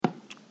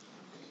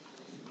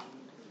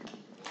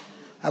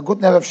A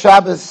guten Erev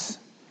Shabbos.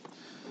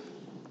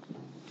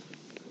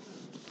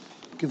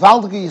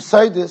 Gewaltige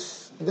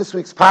Yeshivas in this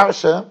week's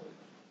parasha.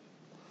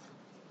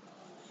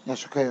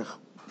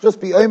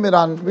 Just be oimid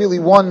on really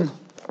one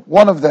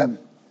of them.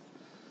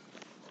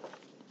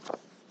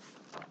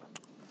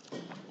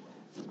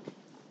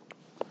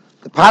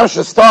 The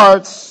parasha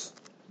starts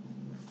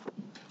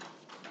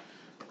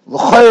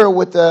l'chayr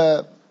with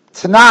the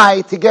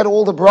Tanai to get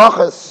all the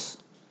brachas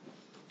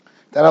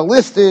that are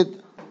listed.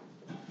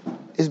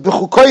 Is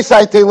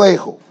Bechukosai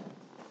telechu.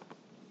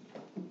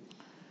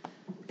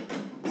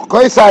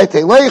 Bechukosai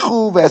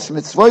telechu, ves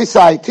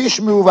mitzvosai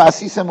tishmu,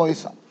 vasisem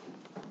oisam.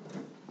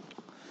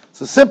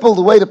 So simple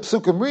the way the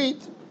psukim read.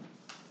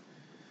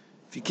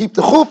 If you keep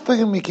the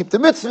chupim, you keep the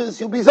mitzvahs,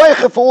 you'll be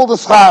zeicher for all the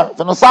schar.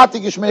 V'nosati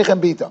gishmeichem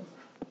bitam.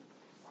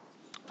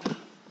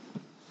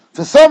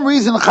 For some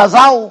reason,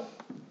 Chazal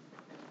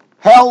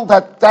held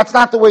that that's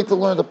not the way to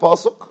learn the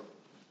pasuk.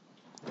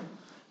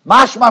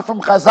 Mashma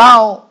from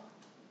Chazal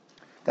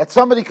that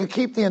somebody could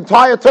keep the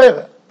entire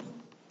Torah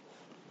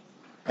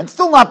and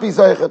still not be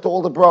zeicher to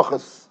all the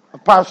brachas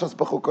of Parshas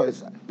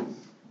Bechukosai.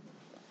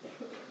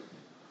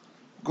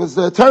 Because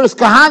the Torah's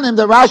Kahanim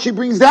that Rashi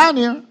brings down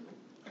here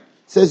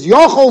says,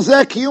 Yochol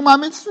zeh kiyum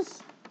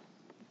ha-mitzvahs.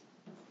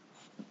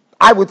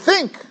 I would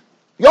think,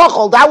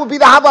 Yochol, that would be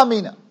the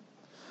Havamina.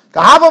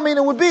 The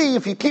Havamina would be,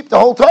 if you keep the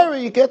whole Torah,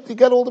 you get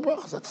all the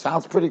brachas. That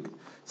sounds pretty,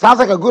 sounds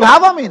like a good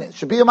Havamina. It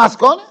should be a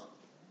maskona.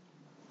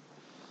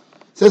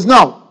 Says,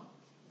 no.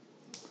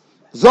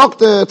 Zok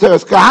the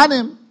Teres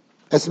Kahanim,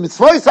 es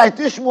mitzvosai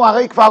tishmu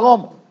arei kvar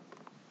omo.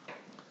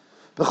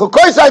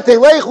 Bechukosai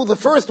telechu, the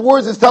first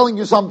words is telling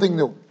you something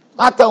new. It's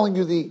not telling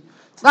you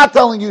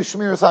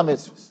Shmiras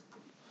HaMitzvahs.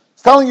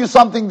 It's telling you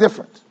something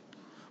different.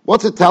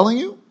 What's it telling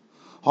you?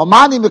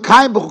 Homani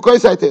mekayim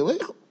bechukosai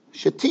telechu,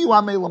 shetiu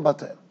amelim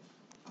bater.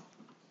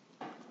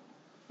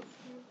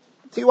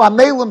 Tiu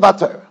amelim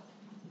bater.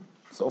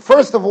 So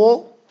first of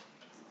all,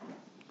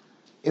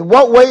 in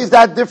what way is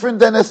that different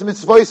than es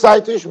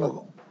mitzvosai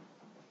tishmu?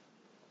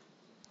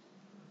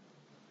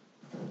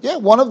 Yeah,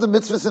 one of the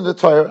mitzvahs in the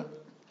Torah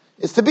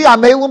is to be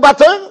amelum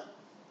b'Torah,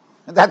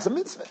 and that's a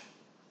mitzvah.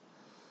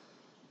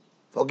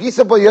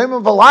 V'ogisa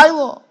b'yoyim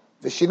v'laylo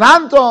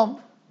v'shinantom.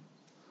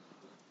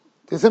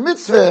 There's a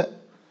mitzvah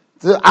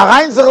to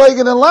arayin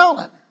zerlegen and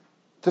lernen,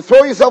 to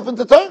throw yourself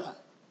into Torah,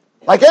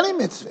 like any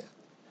mitzvah.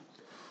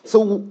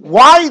 So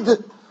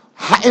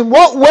in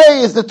what way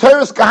is the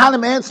Torah's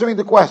Kahanim answering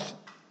the question?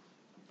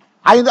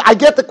 I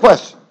get the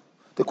question.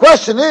 The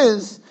question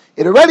is,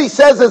 it already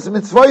says as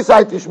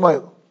mitzvosai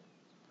tishmoil.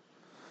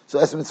 So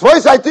as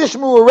mitzvosai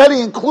tishmu already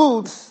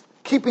includes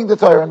keeping the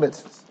Torah and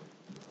mitzvahs.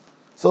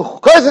 So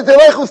Chukosai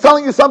telechu is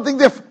telling you something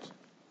different.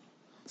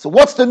 So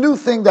what's the new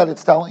thing that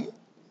it's telling you?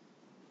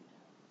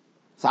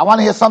 So I want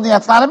to hear something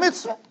that's not a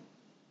mitzvah.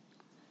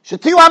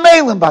 Shetiu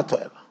amelim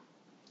b'Torah.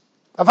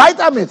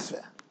 Avaita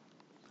mitzvah.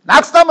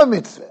 Not stam a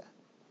mitzvah.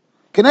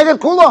 Keneged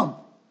kulam.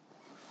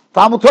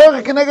 Talmud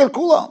Torah keneged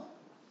kulam.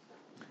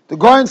 The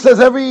Goyen says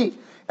every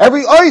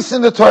ois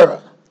in the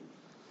Torah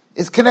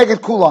is keneged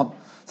kulam.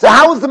 So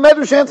how is the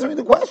Medrash answering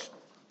the question?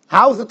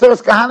 How is the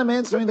Teres Kahanim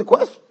answering the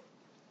question?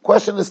 The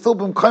question is still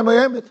b'mkayim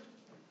ha'yemit.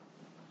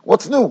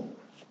 What's new?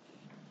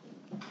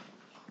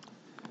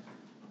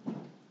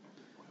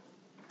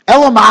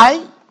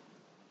 Elamai,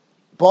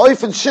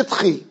 ba'ofen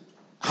shitchi.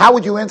 How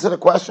would you answer the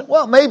question?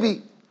 Well,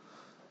 maybe.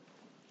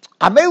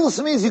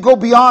 Amelus means you go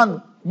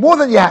beyond, more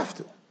than you have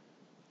to.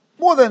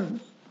 More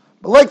than,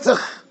 bestrengt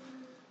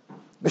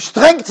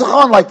sich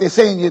on, like they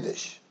say in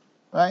Yiddish.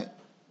 Right?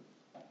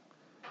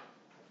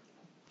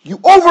 You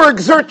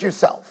overexert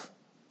yourself.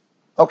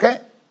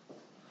 Okay?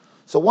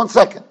 So 1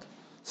 second.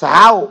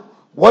 So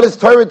what is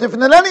Torah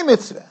different than any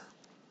mitzvah?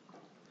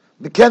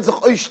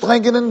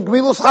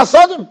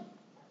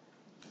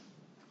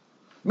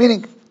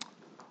 Meaning,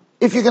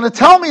 if you're going to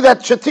tell me that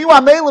Shetiu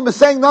Amelim is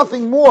saying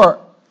nothing more,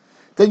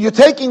 then you're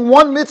taking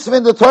one mitzvah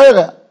in the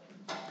Torah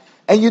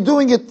and you're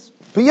doing it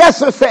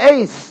b'yeser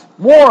se'es,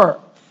 more.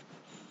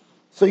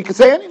 So you could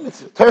say any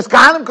mitzvah. Teres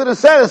Kahanim could have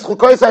said, es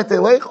chukosai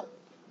telechu.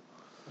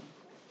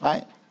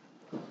 Right?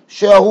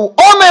 Shehu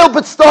omel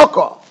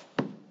b'tzedakah.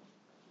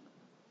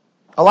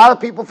 A lot of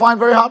people find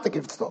very hard to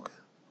give tzedakah.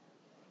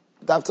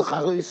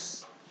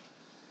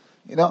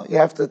 You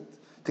have to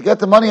get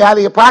the money out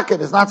of your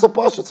pocket. It's not so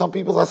posh. Some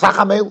people are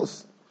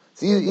sachamelus.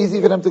 It's easy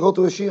for them to go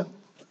to a shiur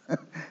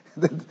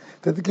than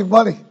to give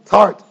money. It's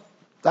hard.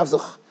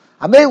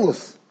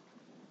 Amelus.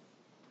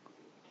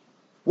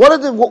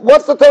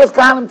 What's the Teres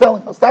Kahanim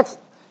telling us? That's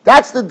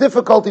the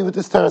difficulty with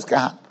this Teres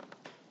Kahanim.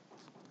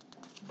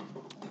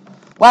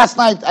 Last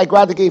night, I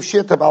gave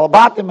shir to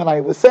Balabatim, and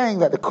I was saying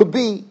that it could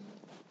be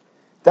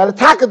that a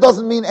taka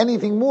doesn't mean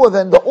anything more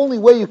than the only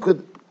way you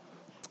could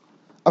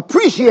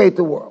appreciate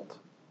the world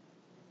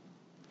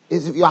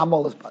is if you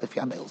amelis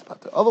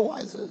bater.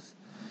 Otherwise, there's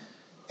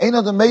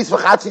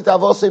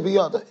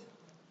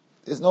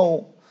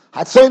no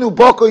hatzoinu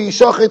boko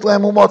yishochet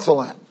lehem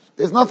umotzol.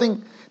 There's no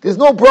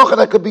bracha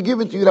that could be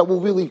given to you that will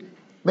really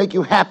make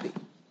you happy.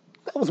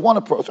 That was one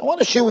approach. I want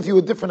to share with you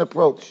a different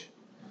approach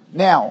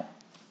now.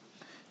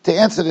 to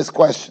answer this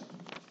question.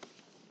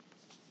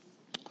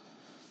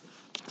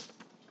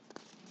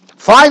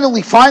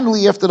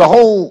 Finally, after the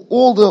whole,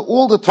 all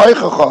the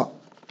Teichacha,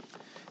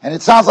 and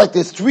it sounds like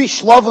there's 3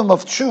 shlovim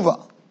of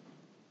tshuva.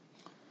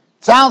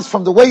 It sounds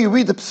from the way you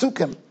read the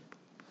psukim,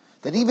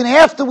 that even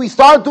after we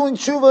start doing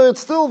tshuva, it's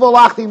still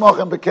v'lachti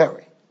mochem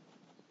bekeri.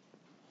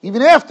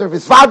 Even after,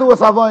 v'svadu was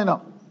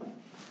avoina.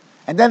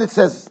 And then it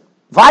says,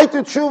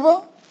 vayter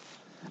tshuva,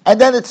 and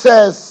then it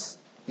says,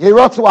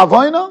 yerotzu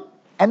avoina,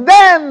 and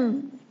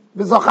then,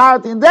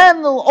 v'zacharti, and then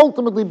it'll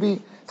ultimately be,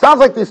 it sounds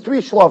like there's 3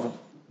 shlovim.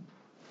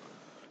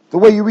 The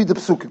way you read the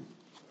psukim.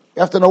 You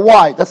have to know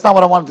why. That's not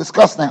what I want to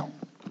discuss now.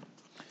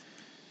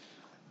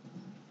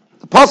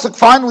 The pasuk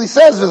finally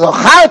says,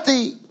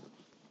 "V'zacharti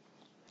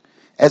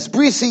es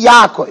brisi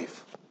Yaakov,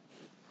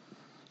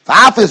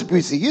 v'af es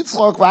brisi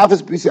Yitzchak, v'af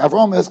es brisi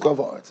Avram eskov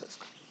ha'aretz."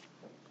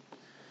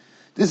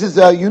 This is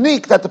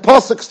unique that the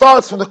pasuk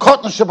starts from the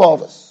Katan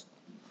Shabbavis.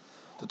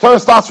 The Torah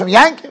starts from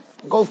Yankov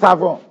and goes to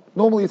Avram.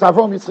 Normally it's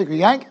Avram, Yitzchak, and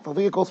Yankov.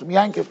 Over here it goes from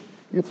Yankov,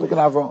 Yitzchak, and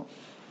Avram.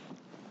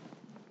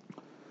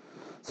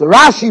 So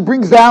Rashi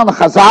brings down the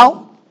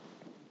Chazal,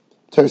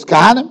 Teres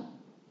Kahanim,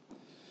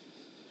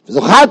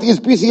 V'zacharti es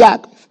brisi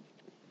Yaakov.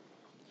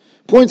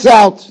 Points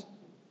out,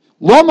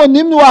 Loma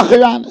nimnu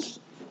achiranis.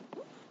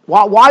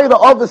 Why are the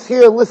others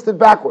here listed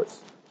backwards?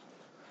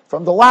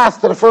 From the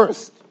last to the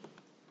first.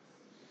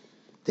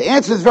 The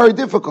answer is very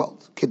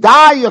difficult.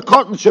 Kedai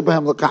yakotin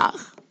shebehem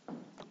lekach.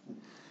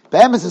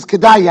 Be'emes is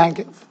Kedai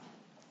Yankov.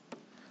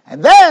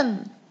 And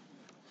then,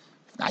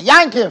 if not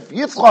Yankov,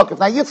 Yitzchak, if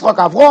not Yitzchak,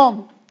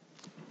 Avram.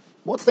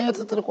 What's the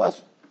answer to the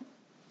question?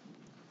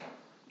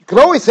 You could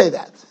always say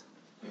that.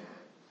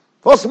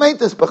 First of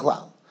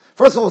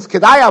all, it's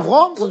Kedai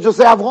Avram, so just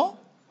say Avram.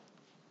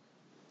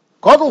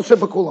 Kodol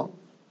Shebekulam.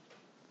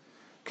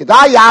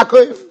 Kedai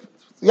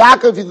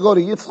Yaakov, you can go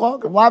to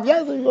Yitzchak, and Lav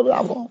Yaakov, you go to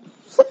Avram.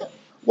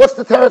 What's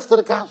the teretz to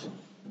the kasha?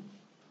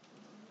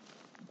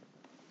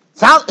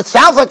 It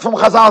sounds like from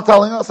Chazal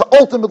telling us that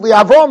ultimately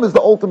Avram is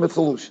the ultimate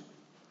solution.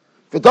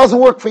 If it doesn't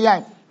work for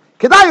Yankov,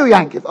 Kedai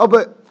Yankov,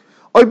 but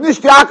if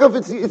nicht Yaakov,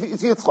 it's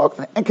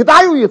Yitzchak. And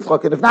Kedai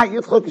Yitzchak, and if not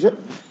Yitzchak,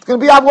 it's going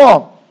to be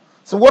Avram.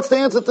 So what's the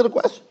answer to the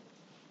question?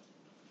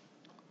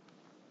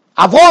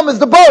 Avram is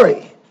the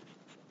Buri.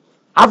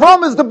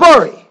 Avram is the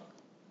Buri.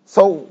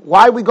 So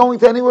why are we going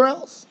to anywhere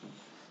else?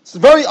 It's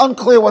very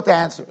unclear what the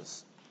answer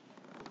is.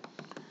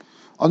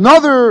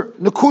 Another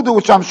Nakuda,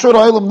 which I'm sure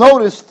Olam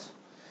noticed,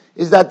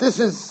 is that this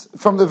is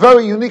from the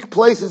very unique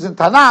places in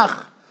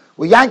Tanakh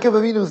where Yankov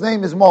Avinu's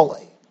name is Mole,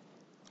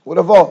 with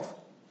a Vov.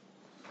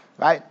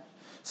 Right?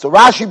 So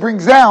Rashi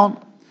brings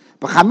down,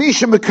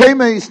 B'chamisha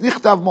Mekeimeis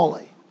Nichtav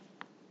Mole.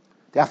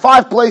 There are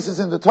 5 places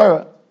in the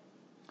Torah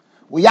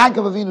where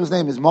Yankov Avinu's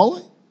name is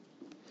Mole,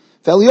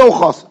 Ve'Eliyahu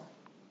Chosim.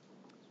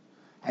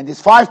 And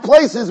there's 5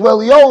 places where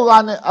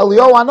Eliyahu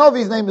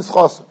Anovi's name is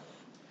Chosim.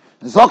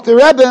 And Zok the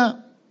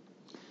Rebbe,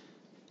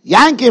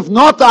 Yankov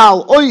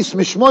Notal Ois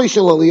Mishmoi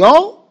Shel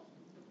Eliyahu,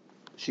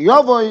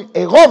 Sheyovoi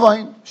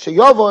Erovoin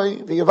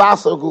Sheyovoi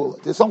V'Yavasar Gula.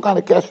 There's some kind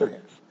of kesher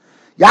here.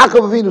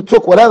 Yaakov Avinu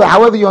took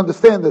however you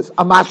understand this,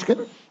 a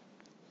mashkin.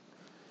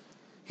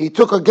 He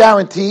took a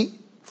guarantee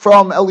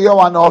from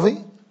Eliyahu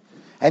Hanavi,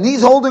 and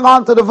he's holding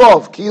on to the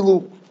Vov.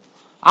 Kilu,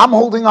 I'm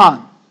holding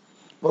on.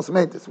 What's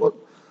made this?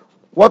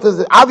 What is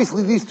it?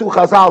 Obviously, these 2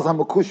 chazals are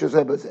Makusha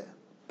Zebazeh.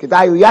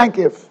 Kedayu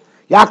Yankov,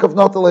 Yaakov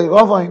Notalei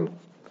Rovain.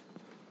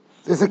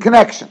 There's a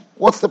connection.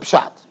 What's the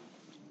pshat?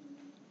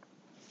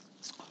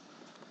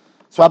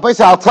 So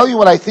I'll tell you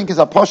what I think is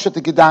a poshet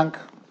to gedank.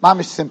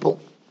 Mamish simple.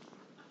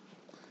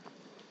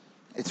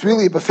 It's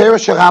really a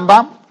Beferish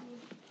Rambam,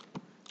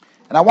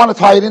 and I want to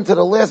tie it into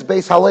the last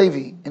Beis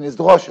Halevi in his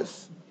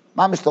droshes.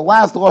 Mamish, the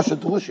last drosha,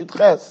 Drushit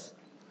Ches,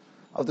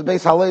 of the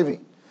Beis Halevi.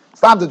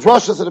 It's not the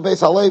droshes of the Beis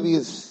Halevi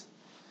is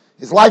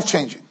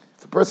life-changing.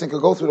 If a person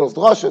could go through those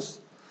droshes,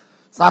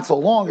 it's not so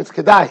long, it's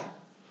Kedai.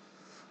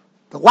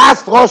 The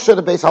last drosha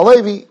of the Beis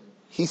Halevi,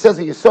 he says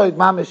a Yisoid,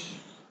 Mamish,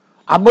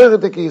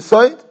 Amuradik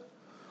Yisoid,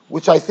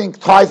 which I think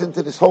ties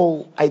into this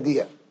whole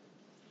idea.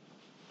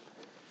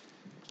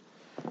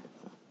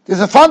 There's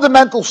a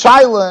fundamental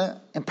shaila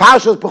in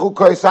Parshas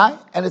Bechukosai,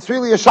 and it's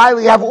really a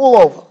shaila you have all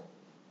over.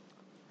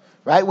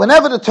 Right?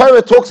 Whenever the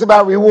Torah talks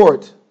about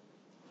reward,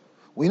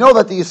 we know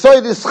that the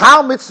Yesod is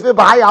Schal Mitzvah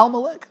B'Hai Al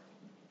Malek.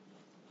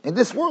 In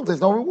this world,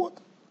 there's no reward.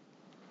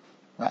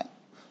 Right?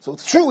 So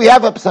it's true, we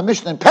have a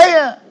Mishnah in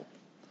Peah,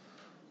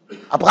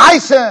 a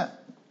Braise,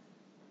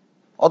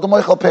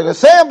 Odom Oichel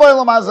Peresem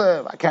Boilam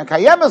Hazeh, I can't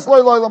Kayemes Loi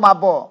Loilam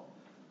Habo.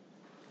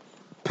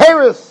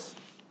 Paris.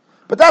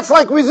 But that's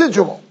like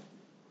residual.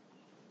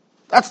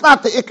 That's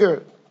not the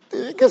Iker.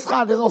 The Iker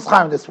Schar, there's no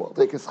Schar in this world,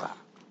 the Iker Schar.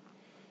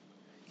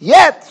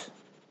 Yet,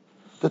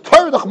 the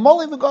Torah, the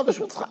Chmoli V'Godesh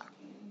with Schar.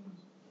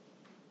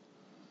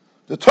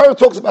 The Torah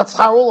talks about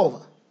Schar all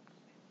over.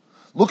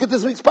 Look at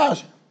this week's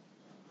Parsha.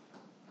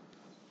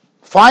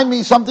 Find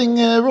me something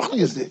Ruchni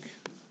Yizdik.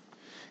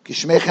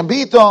 Kishmechem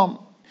Bitom,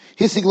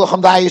 Hisig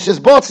Lochem Da'ish Es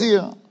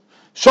Botzir,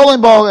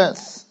 Sholem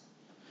Ba'oretz,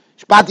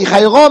 Shpati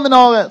Chayrom in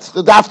Oretz,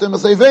 Redaftem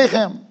Esei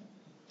Veichem,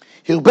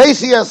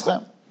 Hirbesi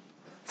Eschem.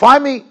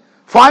 Find me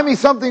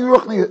something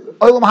ruchni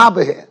olam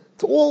haba here.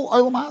 It's all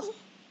olam haza.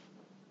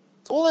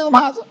 It's all olam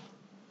haza.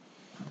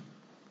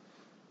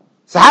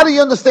 So how do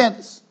you understand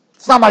this?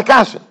 It's not my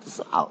kasha.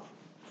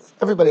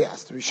 Everybody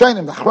asks. The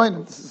Rishonim, the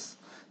Achronim.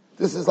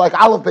 This is like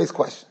Aleph-based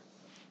question.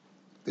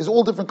 There's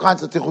all different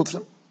kinds of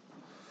tichutzim.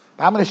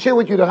 I'm going to share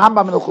with you the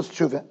Rambam in Hilchos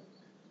Tshuva.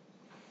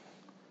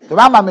 The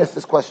Rambam asked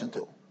this question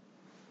too.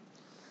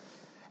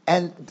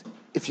 And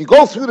if you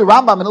go through the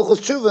Rambam in Hilchos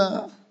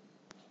Tshuva,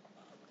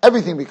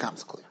 everything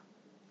becomes clear.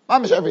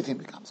 Mamish, everything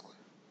becomes clear.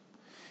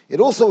 It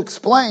also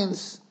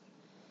explains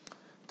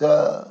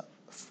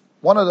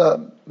one of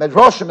the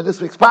medrashim in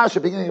this week's parasha,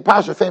 beginning of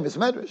parasha, famous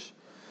medrash.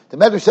 The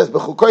medrash says,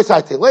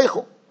 "Bechukosai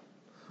telechu."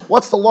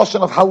 What's the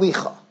lashon of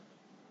halicha?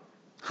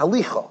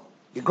 Halicha,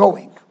 you're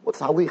going. What's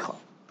halicha?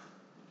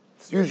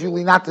 It's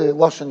usually not the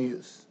lashon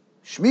used.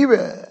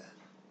 Shmira,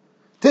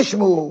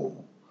 tishmu.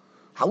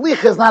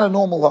 Halicha is not a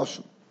normal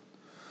lashon.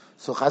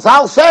 So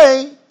Chazal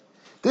say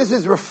this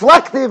is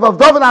reflective of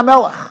David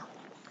HaMelech.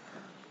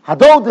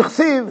 Hadod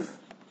Dichsiv,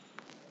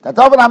 that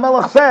David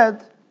HaMelech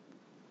said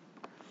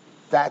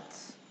that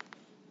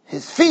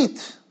his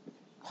feet,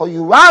 David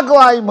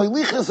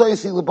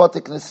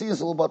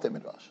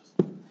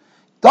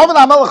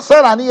HaMelech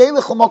said, Ani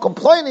eilech l'mokom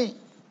ploini.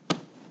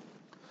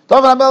 David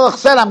HaMelech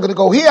said, I'm going to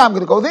go here, I'm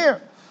going to go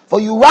there. For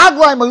you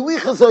raglai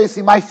moilichas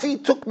oisi, my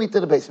feet took me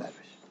to the Beis Medrash.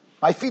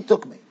 My feet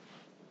took me.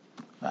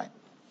 Right?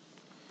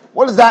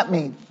 What does that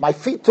mean? My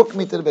feet took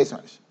me to the Beis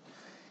Medrash.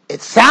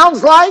 It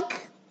sounds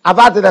like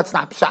Avada, that's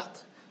not pshat.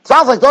 It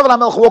sounds like David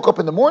HaMelech woke up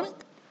in the morning.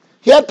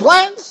 He had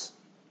plans.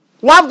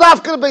 Lav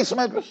dafka the Beis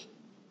Medrash.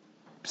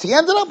 So he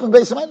ended up in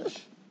Beis Medrash.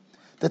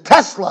 The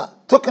Tesla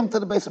took him to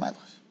the Beis Medrash.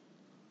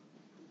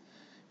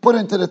 Put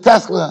into the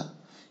Tesla,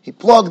 he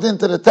plugged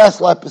into the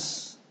Tesla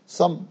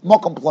some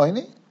mokum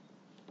ploini.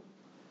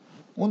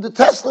 When the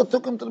Tesla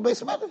took him to the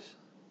Beis Medrash,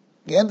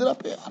 he ended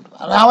up here. I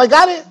don't know how I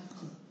got here.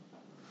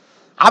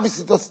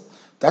 Obviously,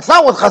 that's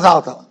not what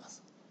Chazal telling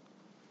us,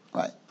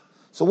 right?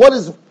 So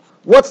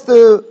what's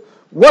the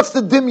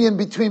dimion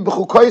between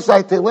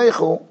Bechukosai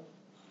telechu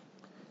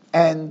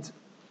and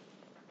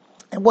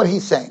what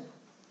he's saying?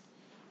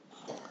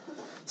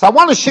 So I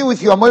want to share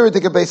with you a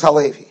Moiridik Beis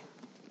Halevi.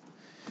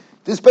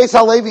 This Beis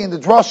Halevi in the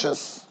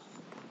drashas,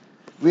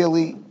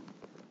 really,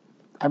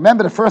 I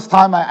remember the first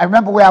time, I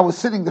remember where I was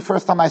sitting the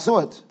first time I saw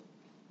it,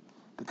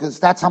 because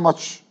that's how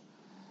much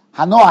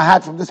Hano I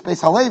had from this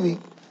Beis Halevi,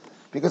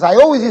 because I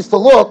always used to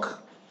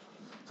look,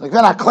 like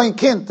when I klein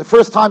kind, the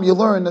first time you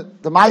learn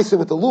the Ma'aseh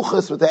with the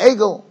Luchas, with the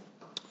Egel,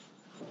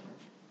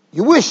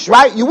 you wish,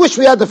 right? You wish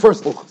we had the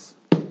first Luchas.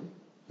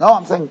 No,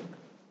 I'm saying,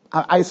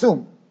 I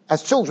assume,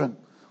 as children,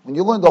 when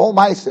you learn the whole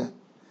Ma'aseh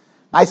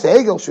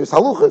Egel, Shus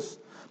HaLuchas,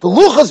 the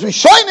Luchas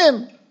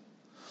Rishonim,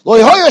 Lo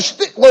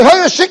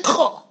Yehoya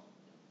Shikcha.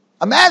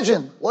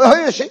 Imagine, Lo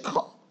Yehoya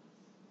Shikcha.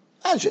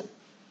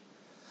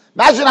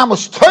 Imagine how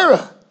much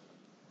Torah,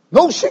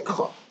 no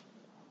Shikcha.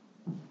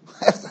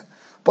 A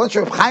bunch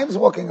of Chaims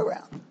walking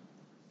around.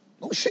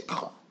 No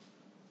Shikcha.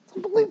 It's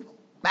unbelievable.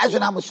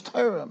 Imagine how much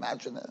Torah,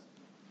 imagine that.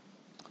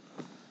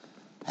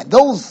 And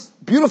those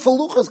beautiful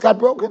Luchas got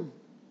broken.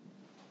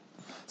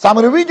 So I'm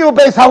going to read you a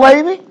Beis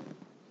Halevi,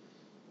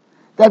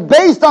 that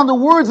based on the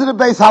words of the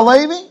Beis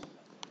Halevi,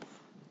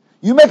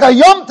 you make a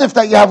Yom Tif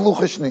that you have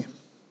Luchas Shni.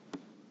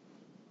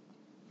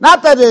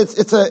 Not that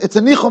it's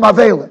a Nichum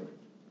Avele.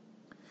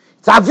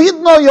 It's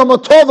Avidno Yom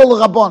Tov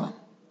L'Rabbanan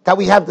that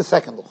we have the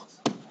second Luchas.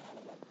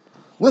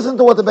 Listen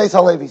to what the Beis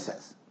Halevi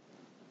says.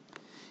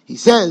 He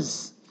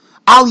says,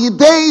 Al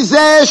Yidei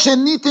Zeh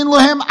Shenitin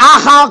Lohem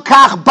Achar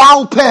Kach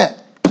Baal Peh.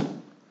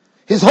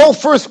 His whole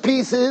first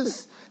piece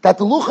is that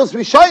the Luchas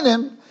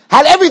Rishonim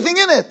had everything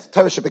in it.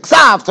 Torah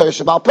Shebiksav, Torah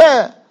Shebal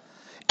Peh.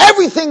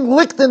 Everything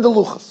licked in the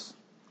Luchas.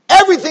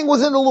 Everything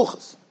was in the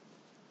Luchas.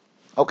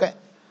 Okay?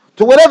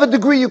 To whatever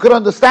degree you could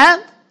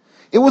understand,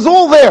 it was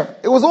all there.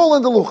 It was all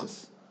in the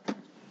Luchas.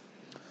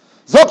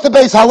 Zok the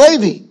Beis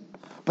Halevi.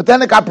 But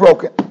then it got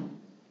broken.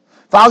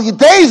 V'al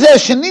yidei zeh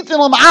shenitin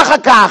l'm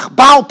achakach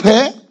Baal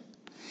Peh,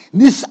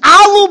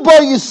 nis'alu bo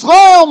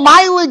Yisrael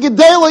maile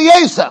gedei lo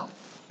Yisrael.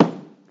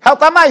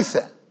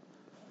 Heltamaisa.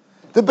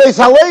 The Beis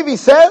Halevi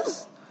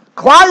says,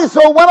 Klal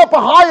Yisrael went up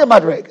a higher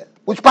madrega,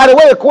 which, by the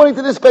way, according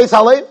to this Beis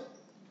Halevi,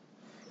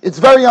 it's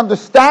very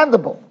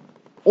understandable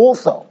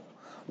also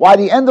why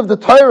the end of the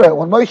Torah,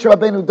 when Moshe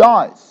Rabbeinu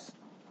dies.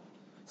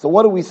 So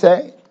what do we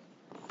say?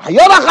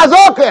 Hayona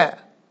chazokeh,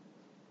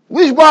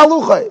 lishba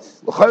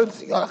aluches,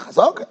 hayona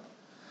chazokeh.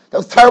 That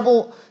was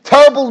terrible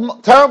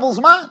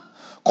zman.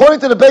 According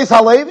to the Beis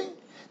Halevi,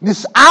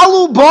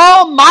 nis'alu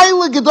ba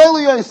maile gedol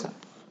yosef.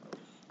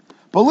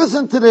 But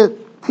listen to the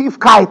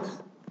tifkait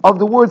of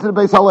the words of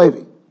the Beis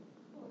Halevi.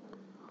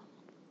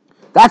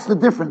 That's the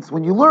difference.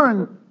 When you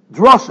learn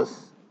drashas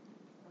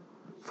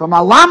from a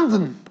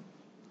lamdan,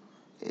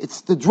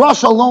 it's the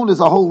drash alone is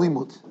a whole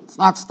limud. It's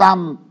not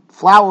stam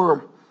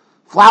flowery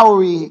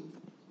sheva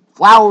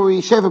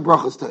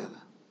brachas Torah.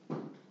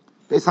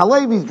 Beis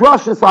Halevi's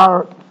drashas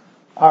are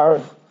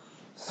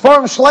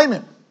sforim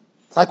shleimim.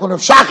 It's like when Rav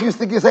Shach used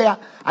to say,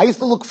 I used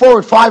to look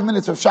forward 5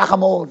 minutes of Shach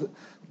Amol,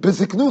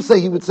 Beziknusa,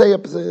 he would say,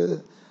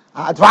 Dvar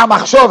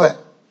Machshove.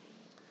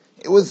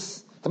 It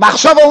was, the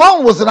Machshove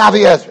alone was an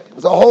Avi Ezra. It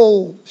was a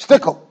whole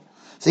shtickle.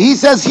 So he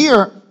says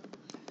here,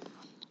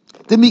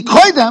 the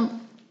Mikoidem,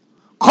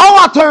 Kol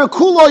HaTorah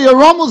Kulo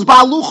Yeromus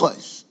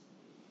Ba'aluchos.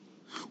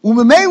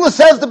 Umemela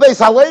says the Beis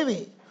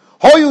Halevi,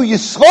 Hoyu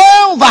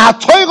Yisrael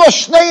v'HaTorah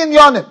Shnei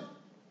Inyonim.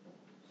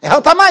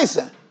 Helt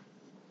HaMaaseh.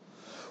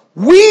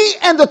 We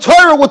and the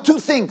Torah were two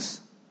things.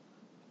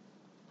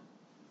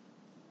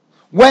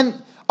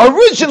 When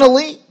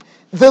originally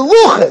the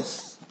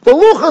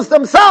Luchas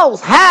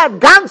themselves had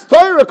Gans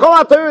Torah, Kol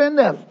HaTorah in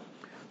them.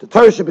 The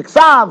Torah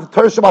Shebiksav, the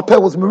Torah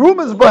Shebapeh was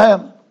Merumas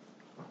Bohem.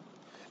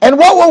 And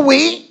what were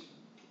we?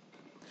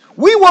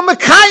 We were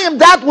Mekayim,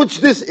 that which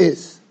this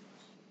is.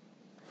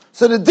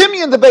 So the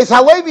Dimion, the Beis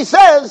Halevi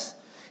says,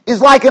 is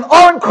like an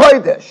Oren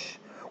Kodesh.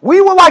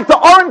 We were like the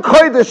Oren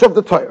Kodesh of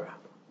the Torah.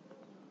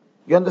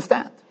 You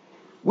understand?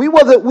 We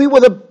were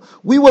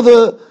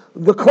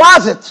the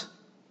closet.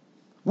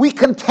 We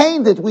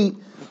contained it. We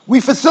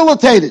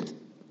facilitated.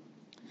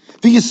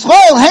 The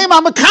Yisrael heim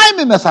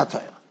ha-mekayimim es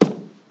ha-Torah.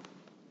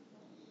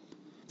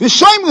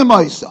 V'shoim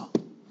l'moisa.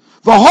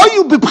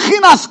 V'hoyu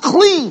b'bchinas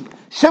kli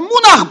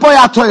shemunach b'y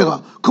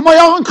ha-Torah.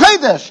 K'mo Oren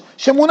Kodesh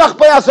shemunach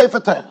b'y ha-Sefer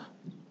Torah.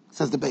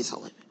 Says the Beis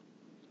Halevi.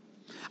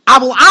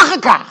 Avol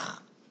achakach.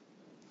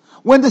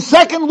 When the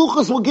second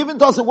luchas were given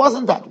to us, it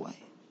wasn't that way.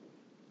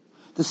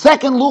 The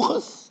second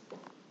luchas,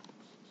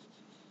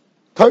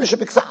 Torah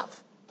Shebiksav.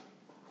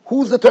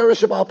 Who's the Torah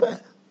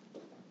Shebapeh?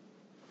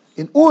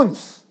 In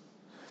uns.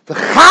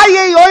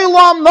 V'chayei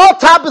olam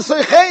nota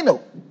b'seichenu.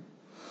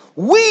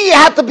 We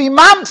had to be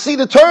mamksi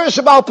the Torah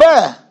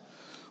Shebapeh.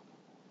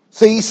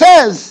 So he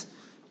says,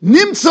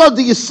 Nimtza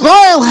the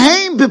Yisrael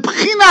heim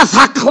b'bchinas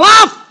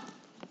haklaf.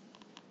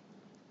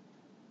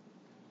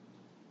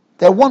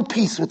 They're one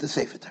piece with the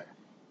Sefer Torah.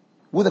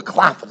 With a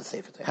klaf of the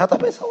Sefer Torah.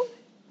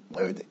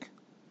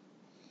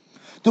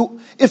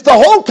 If the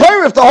whole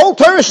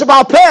Torah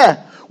Shebapeh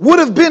would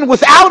have been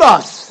without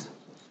us,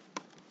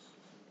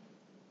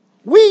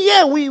 we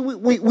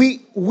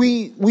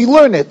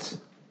learn it.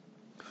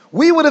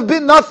 We would have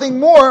been nothing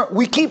more.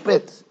 We keep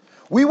it.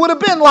 We would have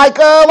been like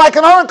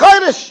an Aron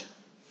Kodesh.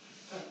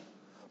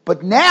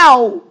 But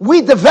now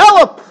we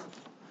develop,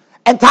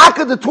 and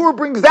Taka the Torah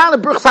brings down a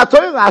Bruch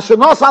HaTorah, Asher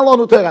Nos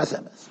Alonu Torah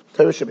Semes,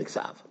 Torah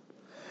Shebiksav.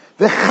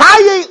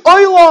 V'chayei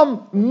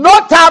olam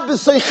nota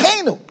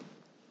b'seichenu.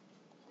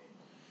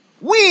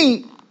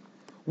 We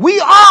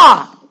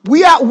are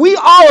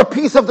a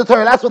piece of the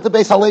Torah. That's what the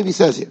Beis Halevi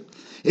says here.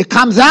 It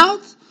comes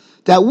out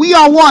that we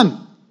are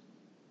one.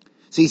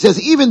 So he says,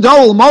 even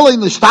though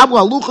it's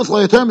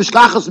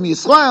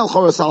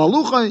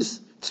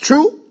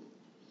true,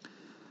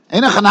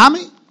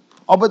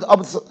 but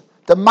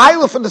the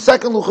mile from the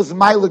second luchas is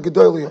mile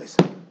gedoliyos.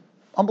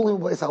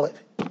 Unbelievable Beis Halevi.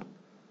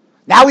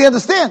 Now we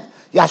understand.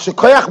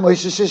 Yashikoyach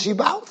Moshe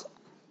sheshibalt.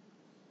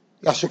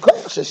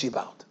 Yashikoyach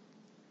sheshibalt.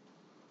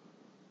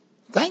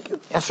 Thank you.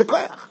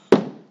 Yashikoyach.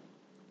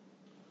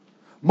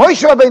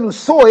 Moshe Rabbeinu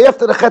saw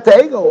after the Chet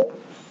HaEgel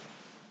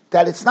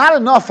that it's not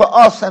enough for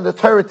us and the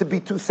Torah to be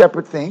two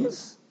separate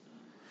things.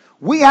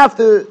 We have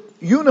to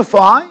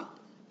unify,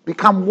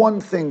 become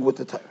one thing with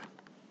the Torah.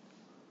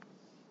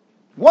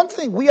 One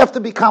thing. We have to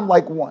become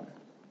like one.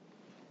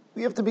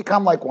 We have to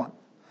become like one.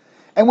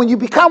 And when you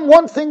become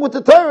one thing with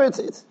the Torah,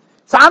 it's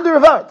under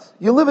revert.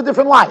 You live a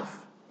different life.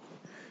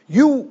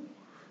 Your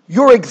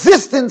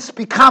existence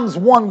becomes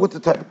one with the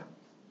Torah.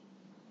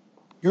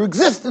 Your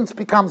existence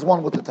becomes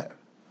one with the Torah.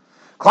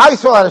 Klal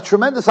Yisrael had a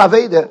tremendous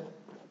Aveda.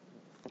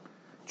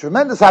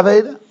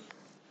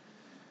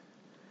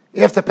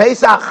 After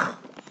Pesach,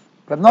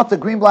 Rav Nota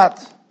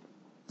Greenblatt,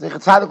 Zecher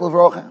Tzadik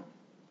Levrocha,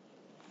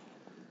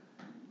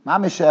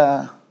 Mamish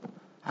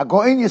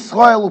Hagoin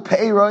Yisrael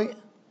Upeiroi,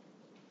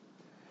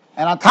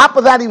 and on top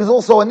of that, he was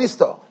also a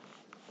Nisto.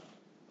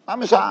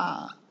 Mamish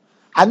a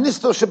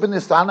Nisto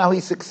Shebenisto. I don't know how he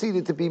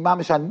succeeded to be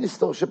Mamish a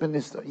Nisto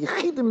Shebenisto.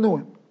 Yechidim knew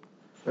him.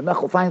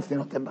 Remechel Feinstein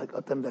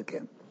otem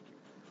daken.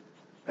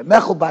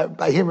 Remechel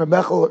by him,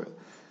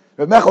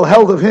 Remechel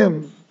held of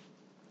him.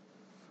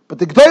 But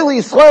the Gdolei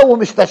Yisrael were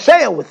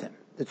mishtashea with him.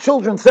 The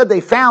children said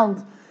they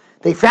found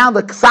a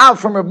ksav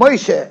from Reb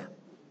Moshe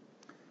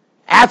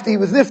after he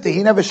was nifta.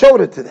 He never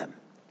showed it to them.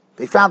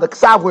 They found a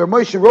ksav where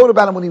Moshe wrote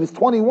about him when he was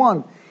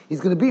 21. He's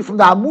going to be from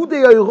the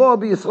Amudei Eirah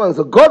B'Yisrael. He's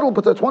a gadol,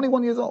 but they're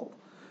 21 years old.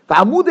 The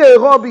Amudei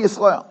Eirah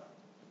B'Yisrael.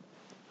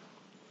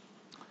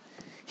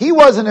 He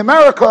was in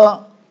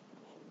America,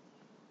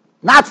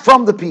 not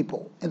from the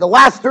people. In the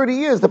last 30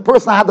 years, the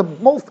person I had the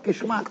most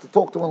kishmak to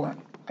talk to and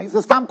learn. He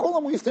says, Tam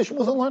Kolam, we used to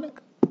shmuz and learning.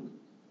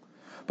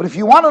 But if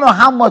you want to know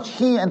how much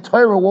he and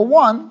Torah were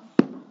one,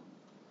 he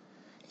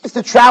used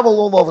to travel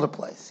all over the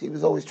place. He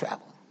was always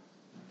traveling.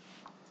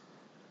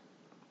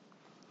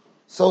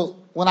 So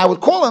when I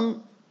would call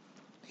him,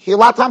 a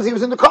lot of times he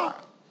was in the car.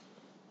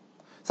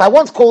 So I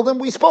once called him.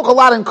 We spoke a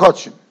lot in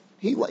Kutchim.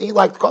 He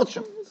liked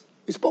Kutchim.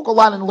 We spoke a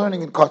lot in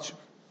learning in Kutchim.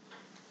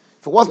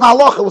 If it wasn't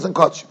Halach, it was in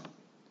Kutchim.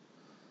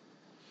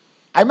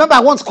 I remember I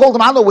once called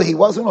him. I don't know where he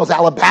was. Who knows?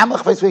 Alabama.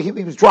 Where he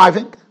was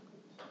driving.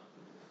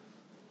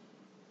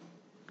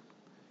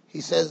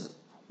 He says,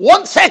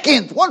 1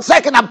 second,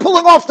 I'm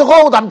pulling off the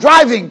road, I'm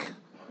driving.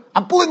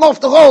 I'm pulling off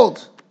the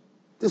road.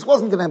 This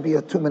wasn't going to be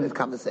a 2-minute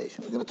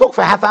conversation. We're going to talk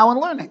for a half hour on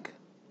learning.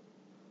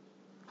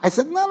 I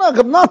said, no,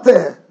 I'm not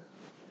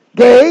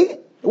gay.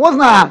 It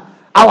wasn't a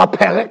la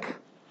perek.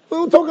 We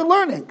were talking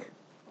learning.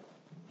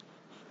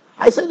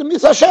 I said to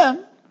Miss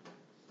Hashem,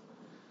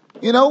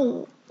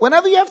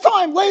 whenever you have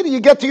time, later you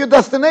get to your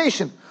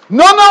destination.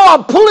 No,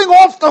 I'm pulling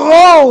off the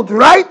road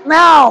right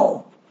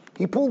now.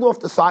 He pulled off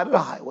the side of the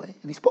highway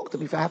and he spoke to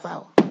me for a half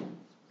hour. I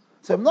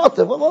said,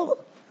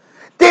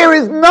 there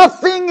is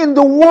nothing in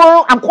the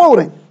world, I'm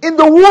quoting, in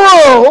the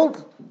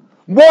world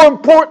more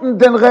important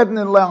than Reden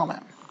and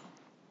Lernen.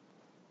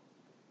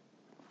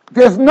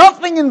 There's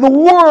nothing in the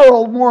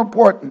world more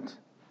important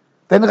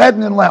than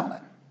Reden and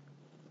Lernen.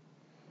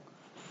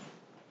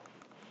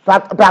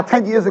 About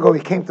 10 years ago,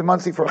 he came to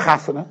Monsey for a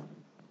chasana.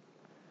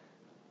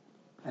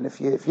 And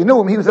if you knew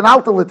him, he was an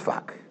Alta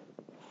Litvak.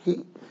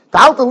 The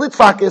Alta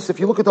Litvak is,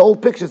 if you look at the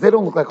old pictures, they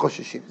don't look like Rosh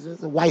Yeshivas.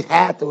 There's a white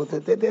hat.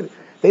 They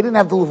didn't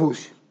have the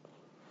levush.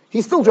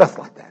 He's still dressed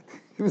like that.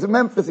 He was in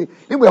Memphis. He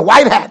didn't wear a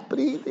white hat, but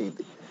if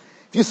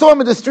you saw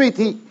him in the street,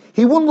 he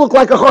wouldn't look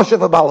like a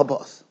Choshev of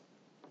Balabos.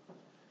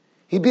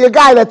 He'd be a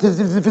guy that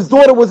if his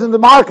daughter was in the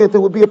market, it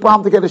would be a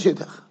problem to get a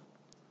shidduch.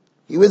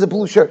 He wears a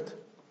blue shirt.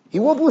 He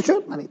wore a blue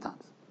shirt many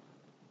times.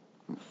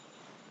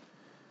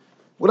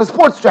 With a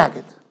sports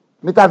jacket.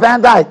 Mit a Van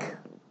Dyke.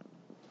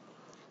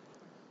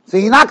 So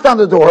he knocked on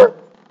the door.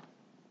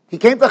 He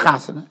came to the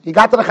chasana. He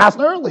got to the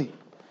chasana early.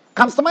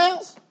 Comes to my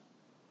house.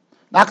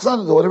 Knocks on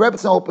the door. The Rebbe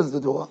opens the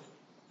door.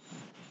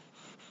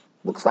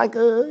 Looks like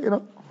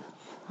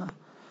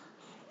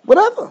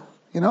whatever,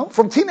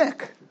 from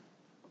Teaneck.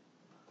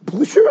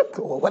 Blue shirt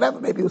or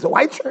whatever. Maybe it was a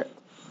white shirt.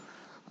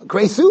 A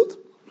gray suit.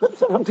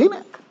 From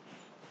Teaneck.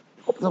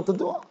 Opens up the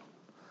door.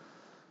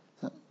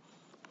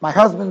 My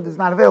husband is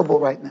not available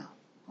right now.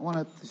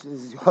 This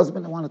is your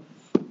husband.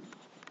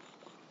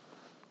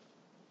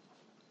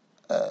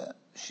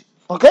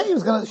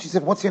 She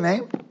said, what's your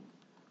name?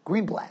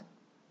 Greenblatt.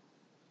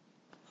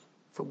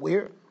 From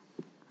where?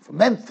 From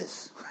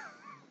Memphis.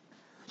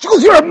 She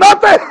goes, you're a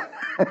mother.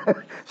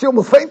 She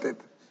almost fainted.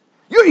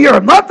 You're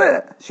a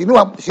mother. She knew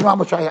how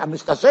much I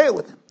mistasheh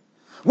with him.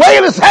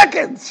 Wait a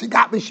second. She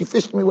got me. She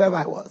fished me wherever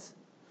I was.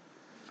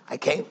 I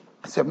came.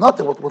 I said,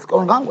 nothing. What's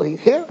going on? What are you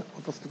here?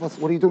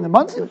 What are you doing in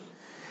Monsey? He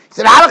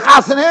said,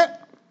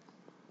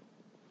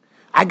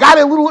 I got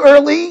it a little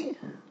early.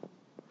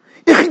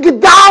 Ich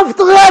gedarf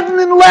reden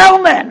in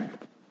lernen.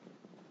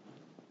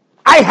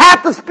 I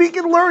had to speak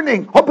in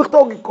learning.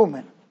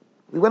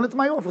 We went into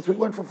my office. We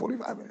learned for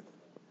 45 minutes.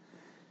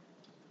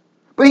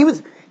 But he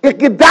was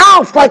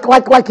gedarf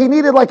like he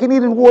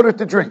needed water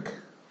to drink.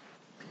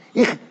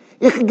 Ich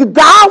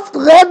gedarf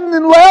reden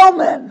in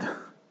lernen.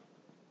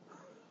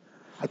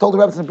 I told the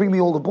Rebbe to bring me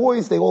all the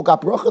boys. They all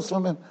got brachas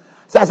from him.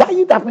 Says, how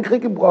you darf me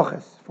kriegen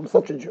brachas from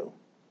such a Jew?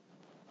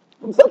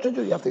 From such a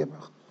Jew, you have to get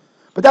brachas.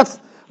 But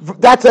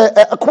that's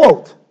a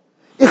quote.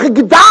 Ich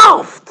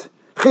gedarft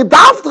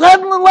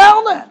reden und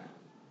lernen.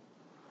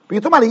 But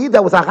you're talking about a Yid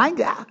that was a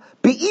reingeha.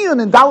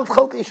 Be'iyun in Dalet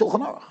Chelkei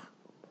Shulchan Aruch.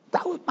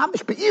 Dalet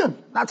mamish be'iyun,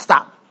 not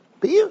stop.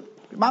 Be'iyun,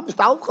 mamish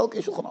Dalet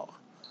Chelkei Shulchan Aruch.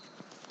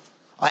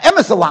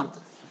 Emes Alam,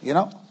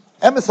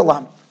 Emes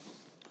Alam.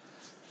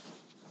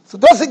 So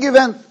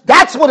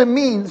that's what it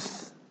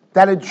means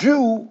that a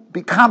Jew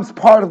becomes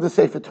part of the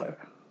Sefer Torah.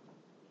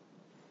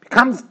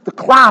 Becomes the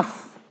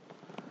klaf.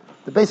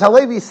 The Beis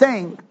Halevi is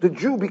saying the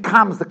Jew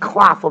becomes the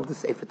klaf of the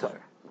Sefer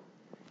Torah.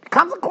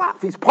 Becomes a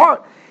klaf.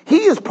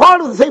 He is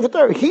part of the Sefer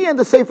Torah. He and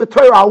the Sefer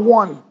Torah are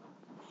one.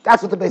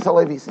 That's what the Beis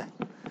Halevi is saying.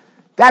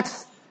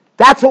 That's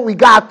what we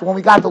got when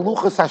we got the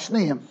Luchas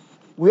Hashniyim.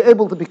 We were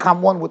able to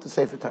become one with the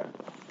Sefer Torah.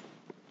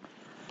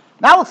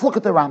 Now let's look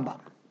at the Rambam.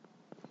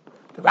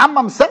 The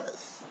Rambam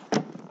says,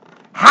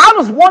 how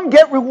does one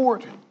get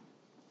reward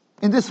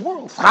in this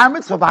world? Schar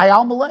mitzvah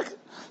v'hayal melech.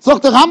 So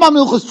the Rambam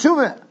Luchas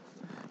Tshuva,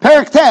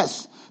 Perek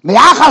Tes,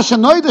 me'achar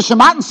shenoide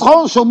shematen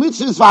schor shel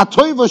mitzvahs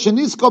v'atoiva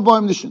shenizko bo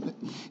im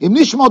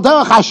nishmo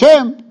derech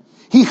Hashem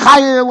hi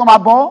chaye elam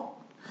haba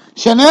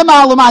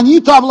shenema leman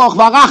yitav loch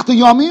v'arachta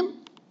yomim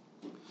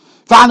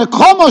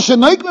v'anekomo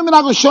shenoik min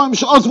harishon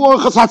she'oz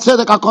v'orchas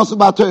hatzedek hakosu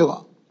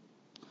b'atorah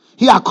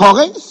hi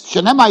hakores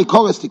shenema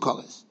hikores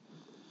tikores.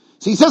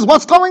 So he says,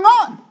 what's going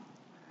on?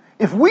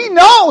 If we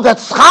know that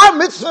schar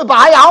mitzvah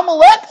b'hayal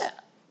melech,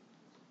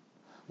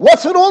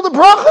 what's with all the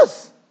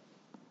brachas?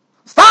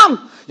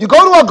 Stam, you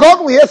go to a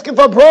gadol, you ask him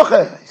for a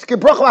bracha. He's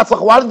give bracha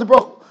matzlach.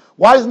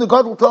 Why doesn't the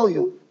gadol tell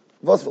you?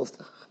 Was willst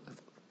du?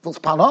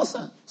 Willst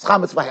Parnasa? Schar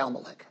mitzvah b'hayal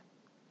melech.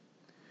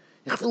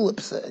 Ich will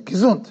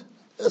gesund.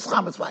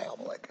 Schar mitzvah b'hayal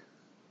melech.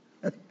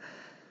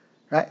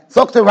 Right?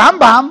 Sagt der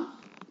Rambam,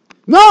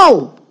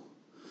 no.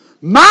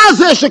 מה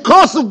זה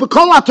שכוסף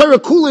בכל התורה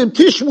כולה אם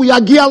תשמו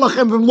יגיע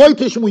לכם ואם לא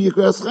תשמו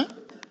יקרסכם?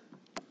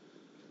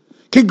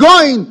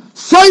 כגוין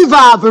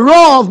סויבה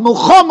ורוב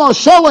מלחמה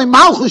שלום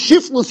מלכוס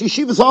שיפלוס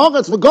ישיבס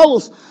הארץ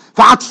וגולוס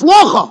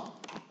והצלחה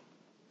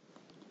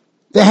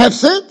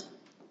והפסד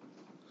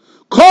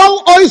כל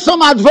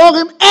אויסם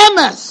הדבורים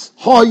אמס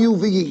היו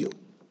ויהיו.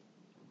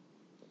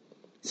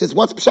 says,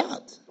 what's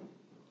pshat?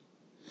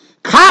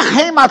 Kach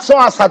he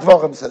matzoas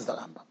hadvorim, says the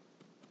Rambam.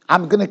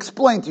 I'm going to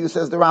explain to you,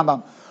 says the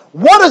Rambam.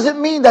 What does it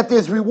mean that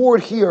there's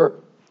reward here?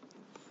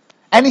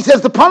 And he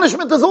says the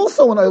punishment is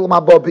also in Olam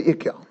Haba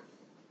be'ikya.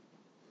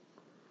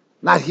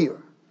 Not here.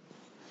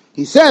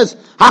 He says,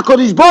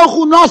 HaKadosh Baruch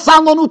Hu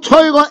nosan lanu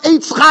Torah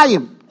eitz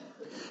chayim.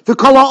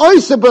 V'kol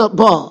ha'oise ba.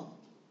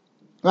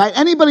 Right?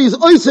 Anybody who's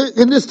oise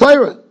in this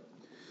Torah.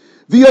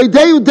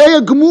 V'yodeyu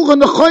deya gemura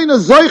nechoyna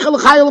zoiche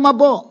l'chai Olam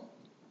Haba.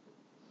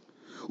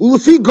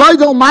 Ulefi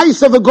goydel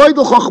ma'isa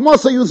v'goydel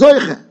chochmosa yu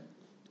zoiche.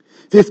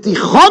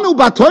 V'ftichonu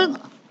ba'Torah.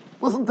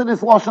 Listen to this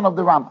lashon of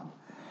the Rambam.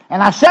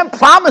 And Hashem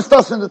promised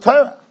us in the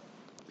Torah.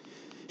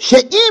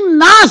 She'im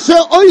nase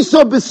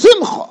oisa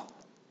b'simcha.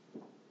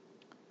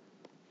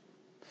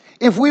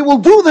 If we will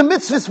do the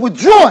mitzvahs with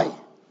joy,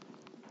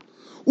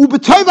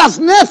 u'b'toivas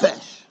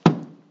nefesh,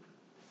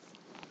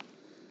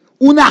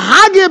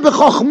 u'nahage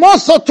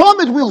b'chochmos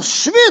hatomid, we'll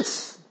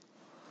schwitz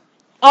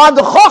on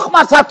the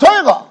chochmas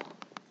haTorah.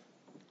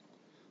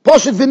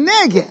 Poshet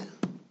v'nege.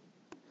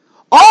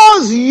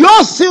 Oz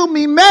yosil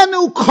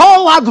mimenu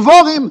kol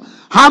hadvorim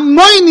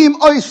hamoinim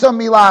oisa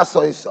milas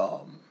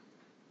oisa.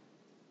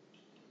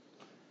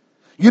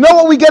 You know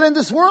what we get in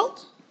this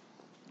world?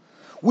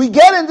 We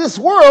get in this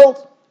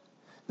world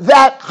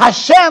that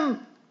Hashem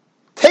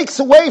takes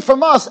away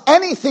from us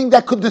anything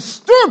that could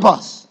disturb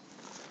us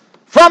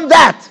from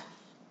that.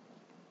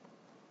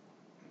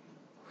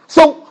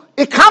 So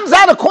it comes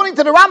out, according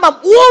to the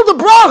Rambam, all the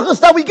brachas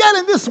that we get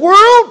in this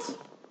world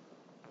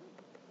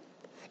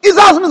is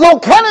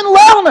Azmazol Ken and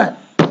Lerner.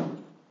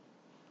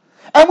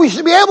 And we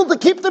should be able to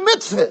keep the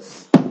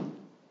mitzvahs.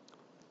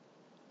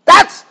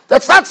 That's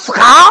not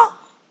schar.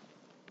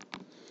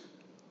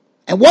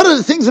 And one of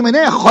the things in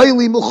Meneh,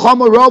 Chayli,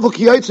 Milchama, Ravu,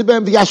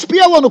 Kiyotzebem,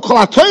 V'yashpia Lanu, Kol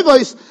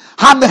HaToivos,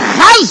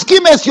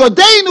 HaMechazkim Es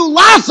Yodeinu,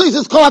 Lasos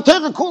Es Kol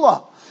HaToivos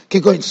Kula,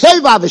 Kigoyin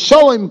Seva,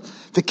 V'sholim,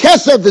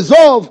 V'kesev,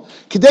 V'zov,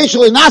 Kidei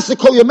Shel Inase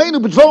Kol Yameinu,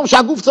 B'dvorim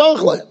Shaguf Tzorech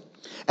Lehem.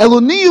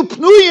 Eluniyu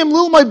Pnuyim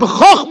Lilmai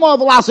B'chochma,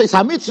 V'lasos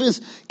HaMitzvahs,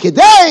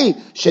 Kidei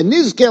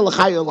Shenizke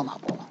L'chai Olam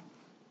Haba.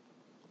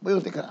 Where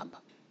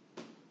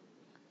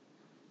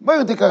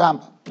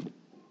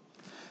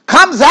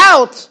comes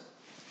out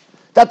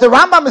that the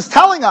Rambam is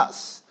telling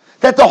us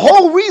that the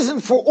whole reason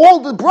for all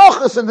the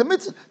brachas and the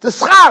mitzvah, the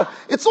schar,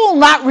 it's all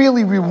not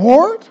really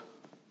reward.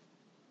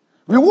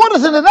 Reward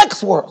is in the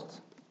next world.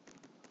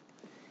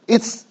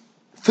 It's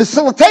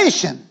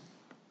facilitation.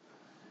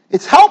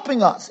 It's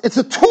helping us. It's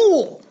a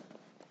tool.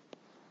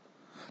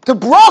 The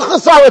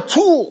brachas are a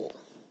tool.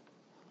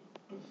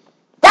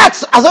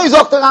 That's Azoi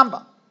Zok the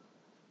Rambam.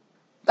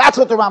 That's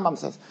what the Rambam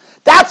says.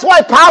 That's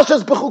why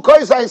Parshas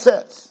Bechukosai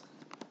says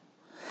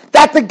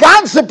that the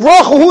ganze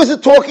bracha, who is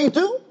it talking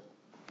to?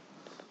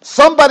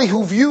 Somebody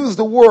who views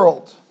the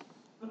world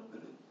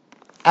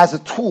as a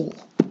tool.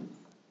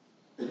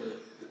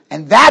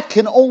 And that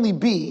can only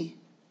be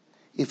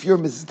if you're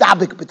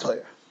mizdabik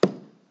b'Torah.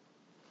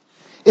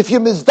 If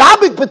you're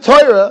mizdabik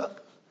b'Torah,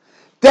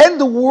 then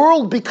the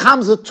world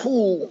becomes a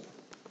tool.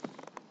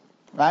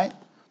 Right?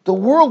 The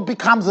world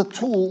becomes a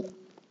tool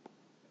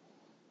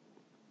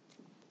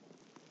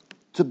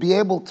to be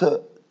able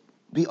to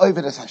be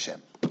oved as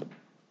Hashem.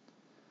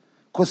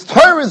 Because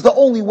Torah is the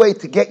only way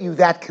to get you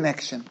that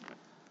connection,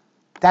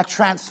 that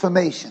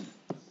transformation.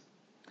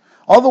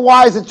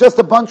 Otherwise, it's just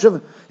a bunch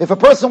of, if a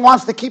person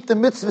wants to keep the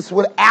mitzvahs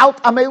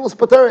without Amelus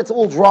Pater, it's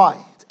all dry.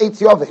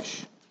 It's Eitz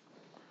Yovish.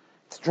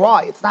 It's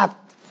dry. It's not,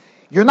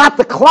 you're not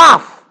the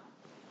klaf.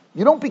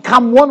 You don't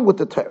become one with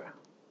the Torah.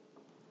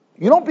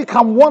 You don't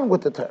become one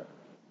with the Torah.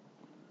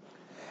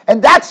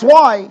 And that's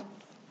why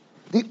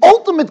the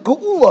ultimate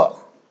geula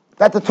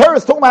that the Torah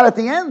is talking about at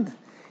the end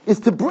is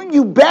to bring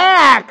you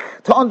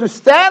back to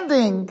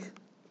understanding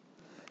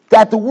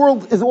that the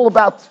world is all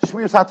about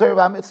Shmiras HaTorah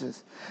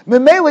v'Mitzvahs.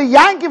 Memele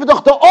yankiv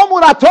doch the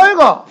Omur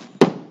HaTorah.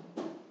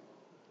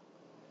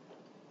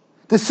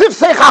 The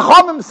Sifsei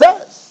Chachamim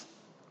says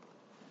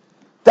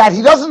that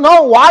he doesn't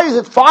know why is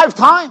it 5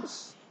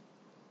 times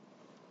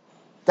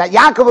that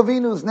Yaakov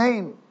Avinu's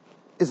name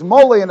is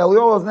Mole and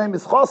Eliyahu's name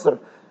is Choser.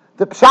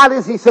 The pshat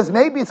is, he says,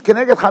 maybe it's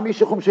Keneged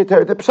Chamisha Chumshei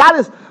Torah. The pshat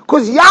is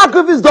because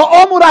Yaakov is the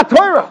Omur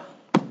HaTorah.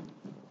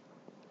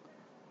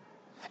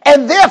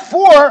 And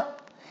therefore,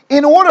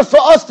 in order for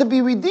us to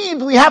be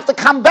redeemed, we have to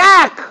come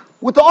back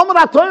with the Omur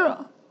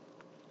HaTorah.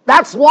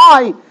 That's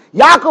why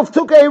Yaakov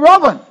took a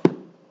Reuven.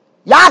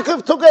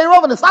 Yaakov took a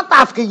Reuven. It's not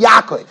Dafke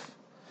Yaakov.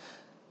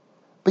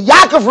 But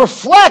Yaakov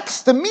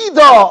reflects the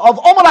midah of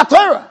Omur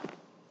HaTorah.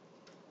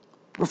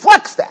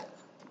 Reflects that.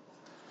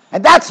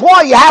 And that's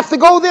why you have to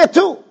go there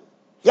too.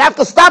 You have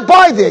to stop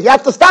by there. You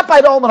have to stop by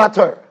the Omur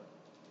HaTorah.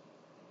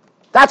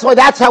 That's why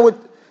that's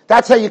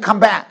how you come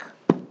back.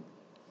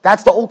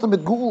 That's the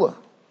ultimate gula.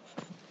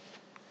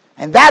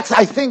 And that's,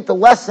 I think, the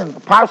lesson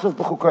of Parshas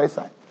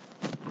Bechukosai.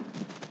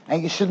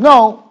 And you should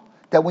know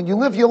that when you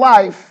live your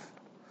life,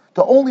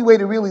 the only way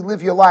to really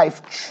live your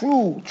life,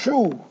 true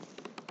chesed,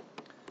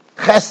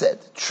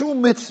 true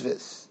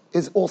mitzvahs,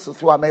 is also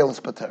through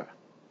Amelus Pater.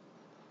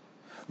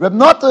 Rav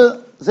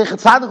Nota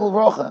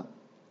Greenblatt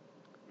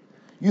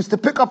used to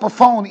pick up a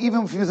phone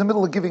even if he was in the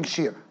middle of giving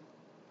shiur.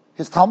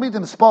 His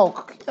Talmidim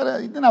spoke. He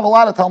didn't have a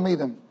lot of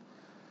Talmidim.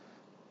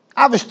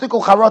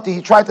 Avishtikul Charoti,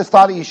 he tried to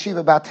start a yeshiva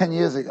about 10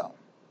 years ago.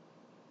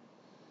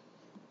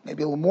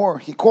 Maybe a little more.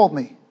 He called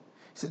me. He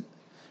said,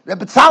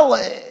 Rebbe Tzal,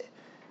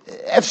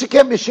 I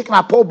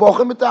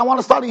want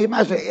to start a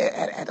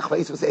yeshiva. And the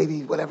was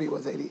 80, whatever he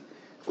was, 80.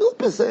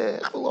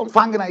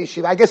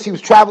 I guess he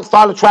was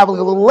started traveling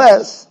a little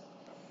less.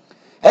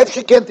 I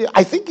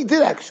think he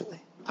did actually.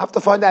 I have to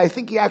find out. I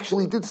think he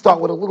actually did start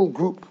with a little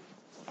group.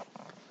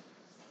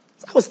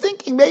 So I was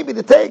thinking maybe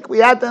to take. We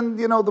had then,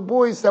 the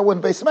boys that were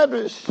in Beis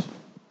Medrash.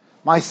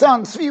 My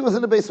son, Tzvi, was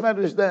in the Beis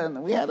Medrash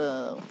then. We had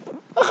a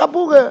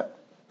chabura.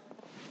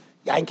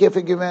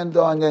 Yankif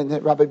Gewendo,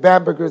 and Rabbi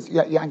Bamberger's,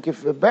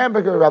 Yankif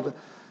Bamberger, Rabbi.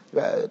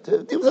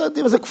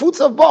 There was a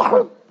kfutz of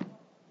Bochum.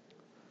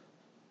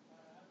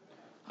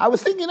 I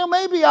was thinking,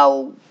 maybe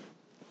I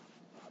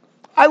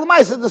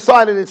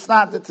decided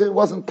that it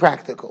wasn't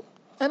practical.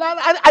 And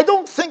I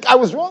don't think I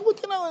was wrong, but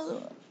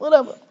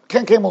whatever.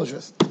 Can't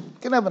just. You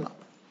can never know.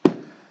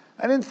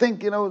 I didn't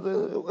think, it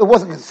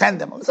wasn't going to send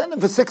them. I was sending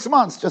them for 6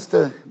 months just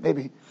to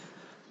maybe.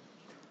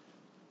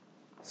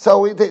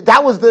 So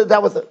that was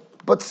the.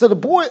 But so the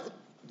boy,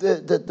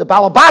 the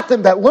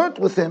Balabatim that learned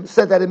with him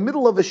said that in the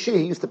middle of a shiur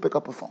he used to pick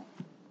up a phone.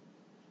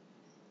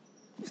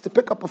 He used to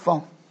pick up a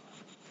phone.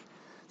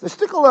 There's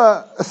still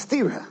a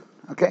stira,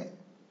 okay?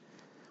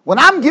 When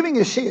I'm giving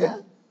a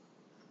shiur,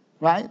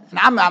 right, and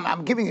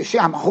I'm giving a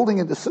shiur, I'm holding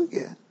in the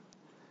sugya,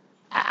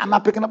 I'm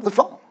not picking up the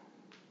phone.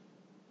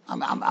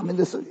 I'm in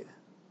the sugya.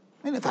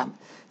 I mean, if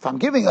I'm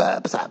giving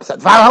a if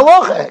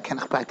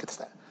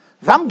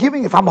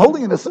I'm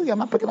holding in the sugya, I'm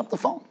not picking up the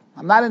phone.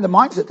 I'm not in the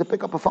mindset to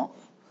pick up a phone,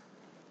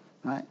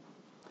 right?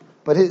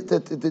 But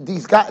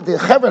these guys, the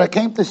chaver that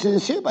came to shiur,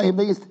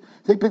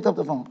 he picked up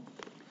the phone.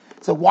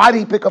 So why did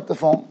he pick up the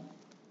phone?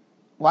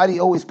 Why did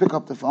he always pick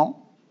up the phone?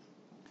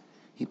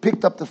 He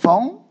picked up the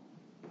phone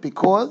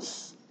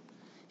because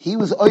he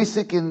was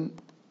oisik in,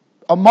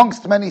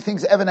 amongst many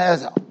things, Even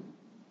Ezer.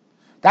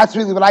 That's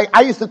really what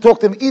I used to talk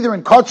to him either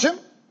in Kotchim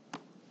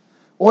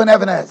or in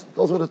Even Ezer.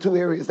 Those were the two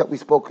areas that we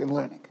spoke in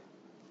learning.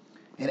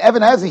 In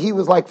Even Ezer, he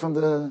was like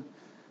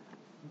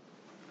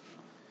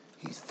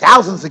he's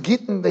thousands of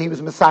gittin that he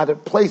was Masada,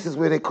 places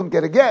where they couldn't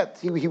get a get.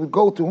 He would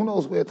go to who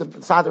knows where to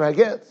Masada a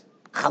get.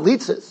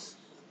 Chalitzes.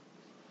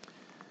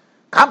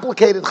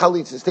 Complicated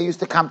chalitzes. They used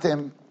to come to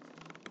him.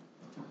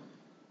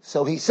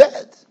 So he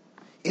said,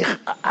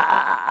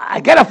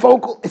 I get a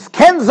focal. It's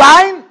Ken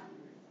Zayin.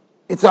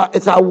 It's a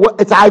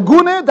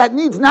aguna that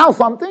needs now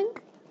something.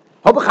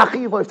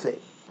 Because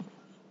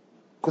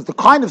the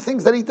kind of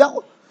things that he dealt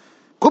with.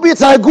 Could be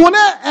it's a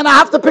aguna and I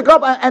have to pick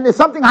up, and there's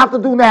something I have to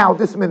do now,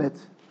 this minute.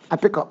 I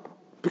picks up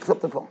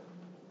the phone.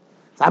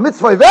 So I'm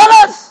mitzvah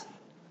velas.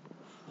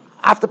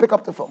 I have to pick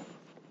up the phone.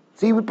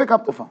 So he would pick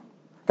up the phone.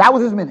 That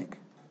was his minig.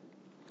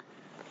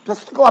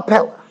 Just to go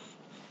appella.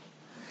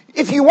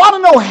 If you want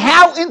to know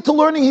how into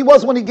learning he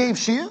was when he gave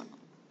shiur,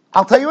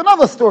 I'll tell you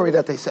another story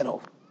that they said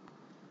over.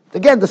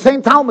 Again, the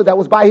same Talmud that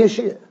was by his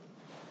shiur.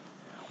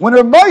 When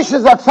Rav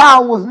Moshe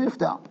Zatzal was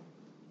niftar,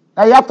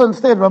 now you have to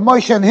understand, Rav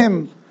Moshe and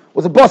him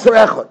was a boser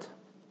echad.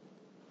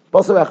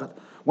 Boser echad.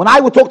 When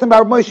I would talk to him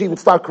about Rav Moshe, he would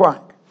start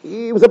crying.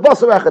 He was a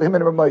boser echad, him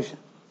and Rav Moshe.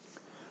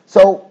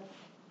 So,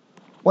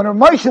 when Rav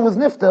Moshe was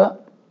niftar,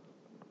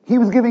 he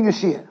was giving a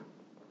shiur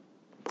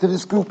to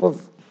this group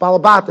of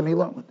Balabatim he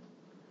learned with.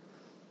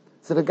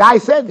 So the guy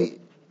said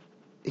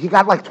he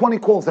got like 20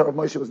 calls that Rav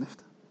Moshe was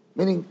niftar.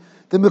 Meaning,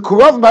 the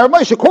Mekuravim by Rav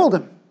Moshe called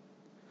him.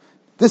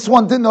 This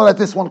one didn't know that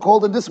this one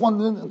called, and this one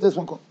didn't, this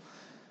one called.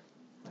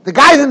 The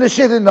guys in the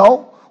shiur didn't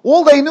know.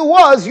 All they knew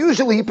was,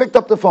 usually he picked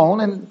up the phone,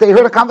 and they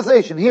heard a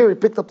conversation. Here, he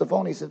picked up the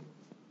phone, he said,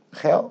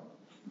 Chel,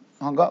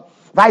 hung up.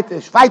 Weiter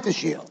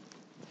shiur.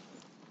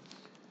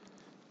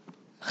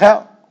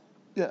 Chel.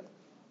 Yeah.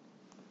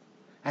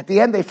 At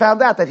the end, they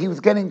found out that he was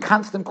getting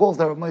constant calls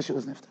that Rav Moshe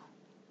was niftar.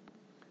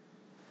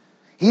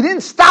 He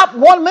didn't stop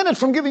 1 minute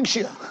from giving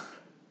shiur.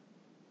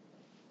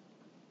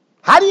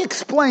 How do you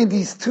explain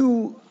these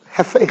two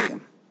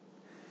hefechim?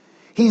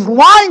 He's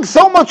lying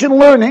so much in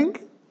learning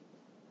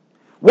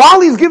while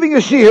he's giving a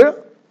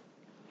shiur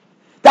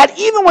that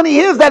even when he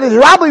hears that his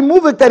Rabbi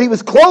Muvik that he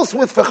was close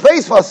with for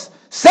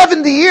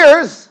 70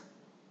 years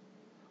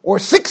or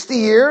 60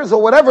 years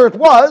or whatever it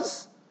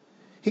was,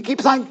 he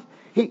keeps on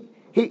he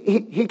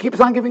keeps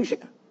on giving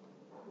shiur.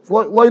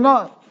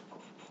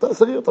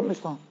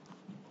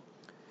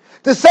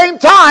 The same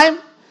time,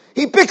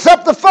 he picks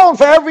up the phone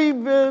for every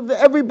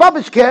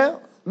babish care.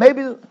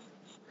 Maybe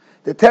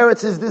the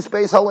teretz is this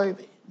Beis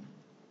Halevi.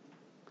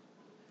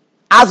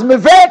 As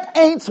mevet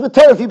ain't with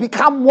Torah, if you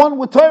become one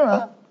with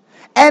Torah,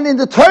 and in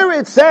the Torah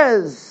it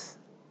says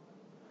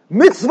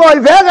mitzvah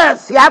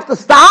veres, you have to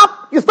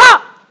stop. You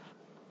stop.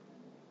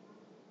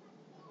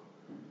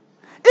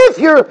 If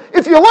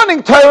you're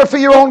learning Torah for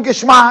your own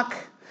geshmak,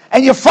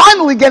 and you're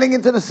finally getting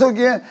into the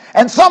sugya,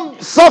 and some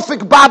Suffolk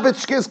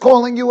Babitchka is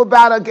calling you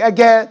about a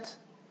get,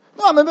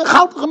 no,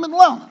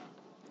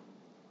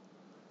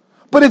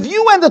 but if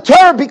you and the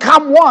Torah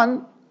become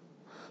one,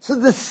 So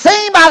the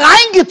same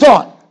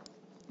Areingeton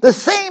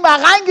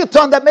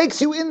that makes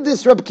you in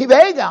this Reb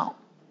Kiva Egal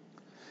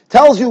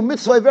tells you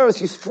mitzvah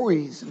veris, you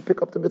freeze and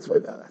pick up the mitzvah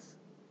veris.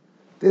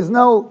 There's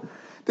no,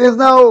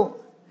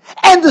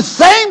 and the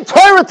same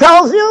Torah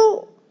tells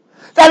you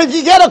that if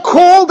you get a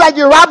call that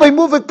your Rabbi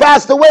Muvik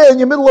passed away in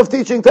the middle of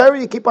teaching Torah,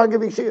 you keep on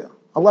giving Shiur.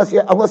 Unless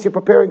you're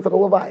preparing for the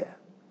Levaya.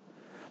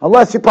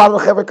 Unless you're part of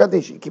the Chever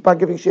Kaddish, you keep on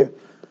giving Shiur.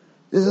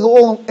 This is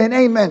all an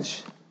ein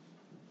mensch.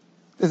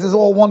 This is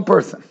all one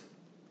person.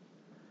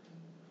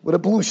 With a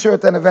blue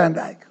shirt and a Van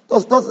Dyke.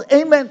 Those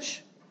ein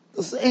mensch.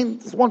 This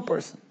is one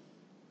person.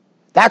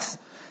 That's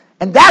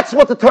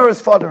what the Torah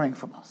is furthering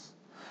from us.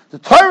 The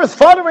Torah is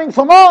furthering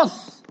from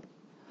us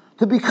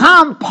to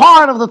become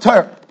part of the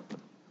Torah.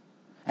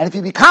 And if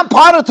you become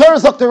part of the Torah,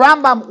 Dr.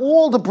 Rambam,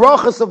 all the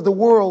brachas of the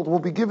world will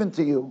be given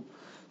to you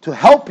to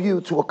help you,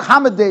 to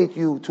accommodate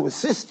you, to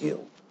assist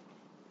you,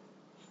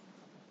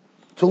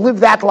 to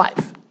live that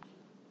life.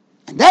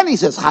 And then he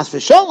says, Chas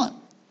v'sholem.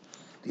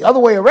 The other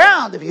way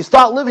around, if you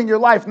start living your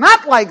life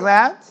not like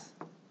that,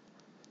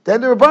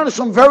 then the Rebbeinu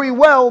Shalom very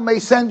well may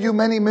send you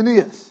many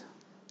meniyas.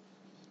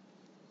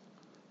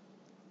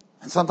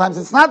 And sometimes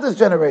it's not this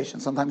generation,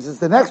 sometimes it's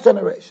the next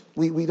generation.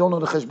 We don't know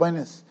the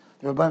cheshbonis.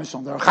 The Rebbeinu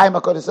Shalom, the Chaim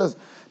HaKodesh says,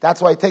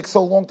 that's why it takes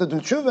so long to do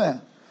tshuva.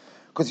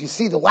 Because you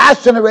see, the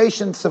last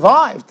generation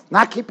survived,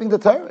 not keeping the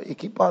Torah. You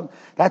keep on,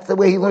 that's the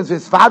way he learns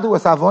his fadu,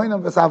 his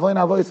avoinam, his avoin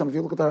avoisam. If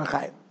you look at the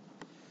Chaim,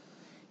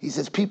 he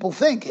says, people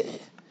think,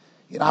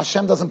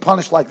 Hashem doesn't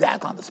punish like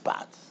that on the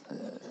spot.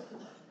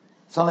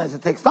 Sometimes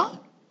it takes time.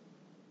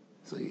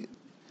 So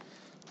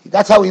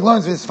that's how he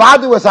learns his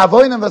fadu, his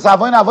avoinam, his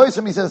avoin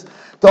avoisam. He says,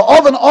 the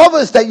oven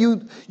overs that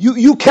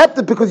you kept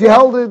it because you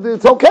held it,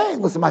 it's okay.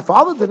 Listen, my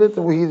father did it,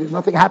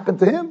 nothing happened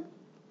to him.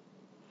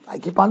 I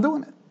keep on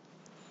doing it.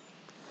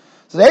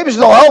 So the Eibush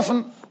will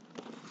helfen.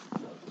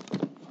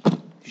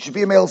 You should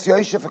be a male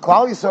Yosef for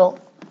Klal Yisrael,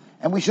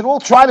 and we should all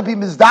try to be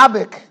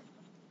mizdabik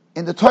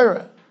in the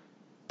Torah,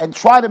 and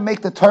try to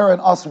make the Torah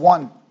and us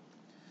one,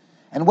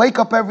 and wake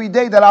up every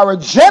day that our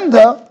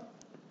agenda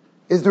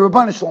is the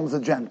Rebbeinu Shalom's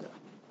agenda,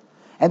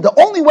 and the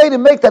only way to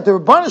make that the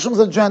Rebbeinu Shalom's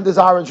agenda is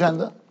our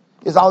agenda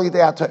is Al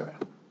Yidei Torah.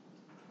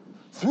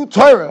 Through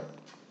Torah,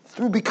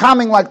 through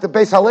becoming like the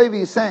Beis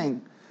Halevi is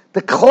saying,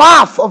 the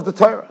klaf of the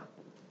Torah.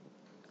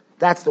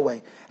 That's the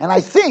way. And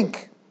I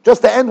think,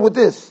 just to end with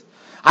this,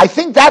 I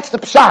think that's the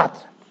pshat.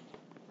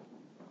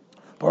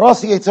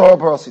 Barasi Yetzorah,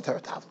 Barasi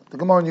Torah Tavla. The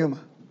Gemara in Yuma.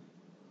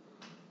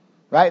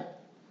 Right?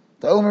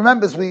 The Olam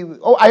remembers,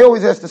 I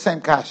always ask the same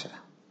kasha.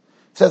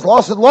 It says,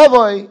 Losid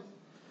Lovoi,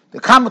 the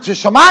Kamat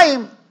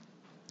Shamayim,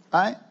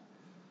 right?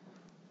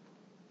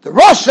 The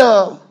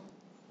Rasha,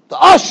 the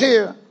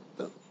Ashir.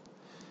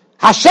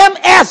 Hashem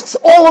asks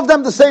all of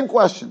them the same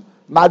question.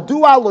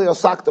 Madua lo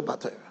yosakta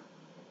b'Torah.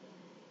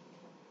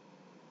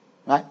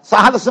 Right? So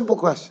I have a simple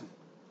question.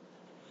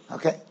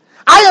 Okay?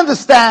 I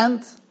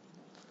understand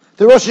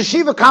the Rosh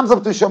Hashiva comes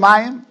up to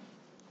Shemayim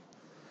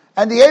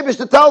and the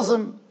Eibishter tells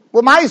him,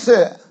 well,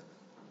 Maisa,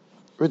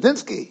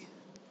 Rudinsky,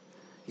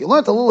 you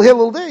learned a little here, a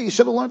little there, you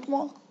should have learned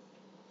more.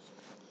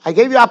 I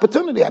gave you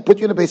opportunity. I put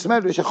you in a Beis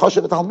Medrash, a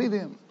Choshev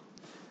Talmidim.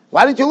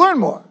 Why didn't you learn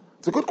more?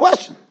 It's a good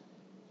question.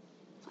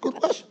 It's a good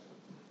question.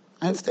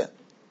 I understand.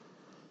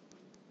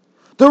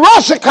 The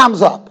Rasha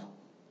comes up.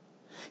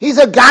 He's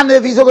a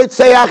Ganev, he's a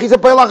Litzeach, he's a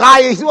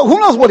Belagaya, who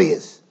knows what he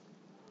is?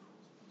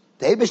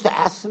 The Eibishter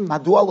asks him,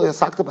 Madua lo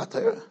yasakta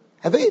b'Torah?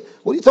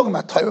 What are you talking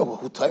about, Torah?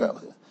 Who Torah?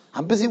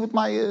 I'm busy with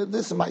my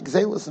this and my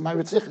Gzelis and my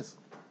Ritzichis.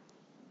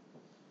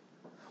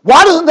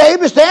 Why doesn't the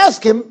Eibishter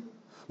ask him,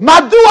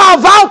 Madua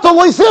avalta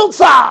lo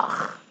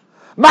yisiltzach?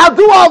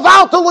 Madua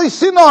avalta lo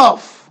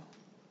yisinov?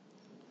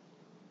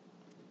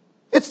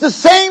 It's the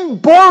same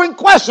boring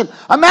question.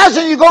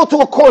 Imagine you go to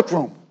a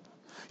courtroom.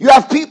 You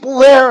have people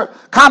there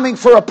coming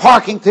for a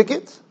parking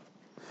ticket.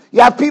 You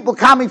have people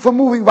coming for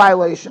moving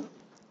violation.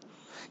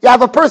 You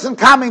have a person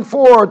coming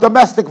for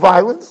domestic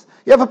violence.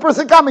 You have a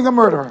person coming a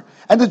murderer.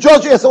 And the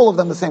judge asks all of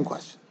them the same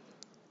question.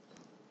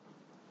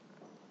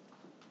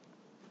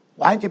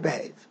 Why don't you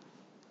behave?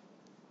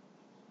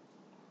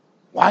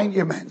 Why aren't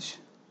you a mensch?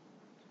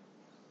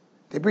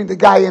 They bring the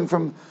guy in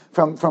from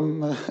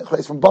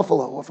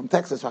Buffalo or from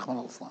Texas, Rahman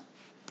al-Islam.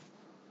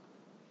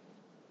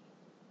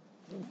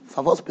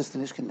 Favos bist du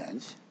nicht kein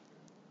Mensch?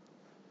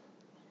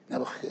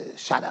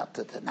 Shout out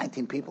to the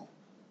 19 people,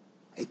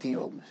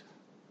 18-year-old.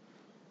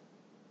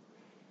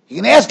 You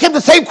can ask him the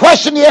same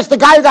question you asked the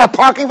guy who got a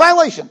parking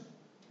violation.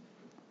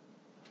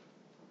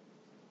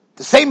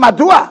 The same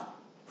Madua.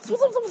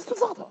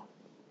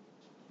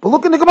 But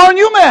look in the Gemara in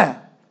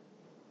Yuma.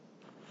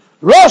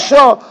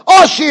 Rasha,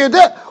 Ashir,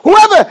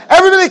 whoever,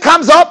 everybody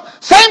comes up,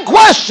 same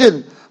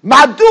question.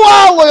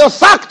 Madua lo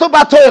yosakto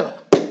b'Torah.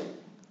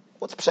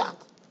 What's pshat?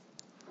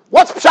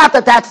 What's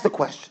pshat that's the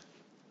question?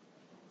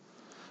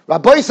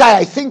 Rabbi say,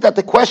 I think that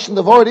the question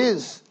of what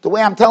is, the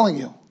way I'm telling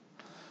you.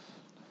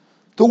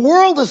 The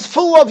world is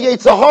full of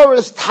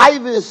Yetzaharas,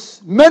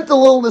 Taivas,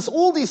 mental illness,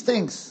 all these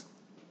things.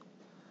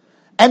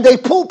 And they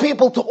pull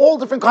people to all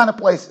different kind of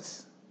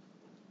places.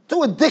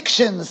 To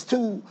addictions,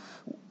 to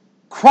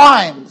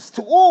crimes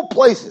to all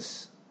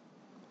places,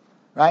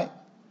 right?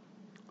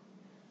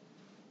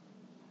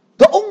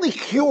 The only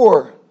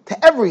cure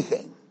to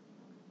everything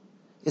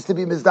is to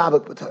be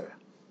mizdabek b'Torah.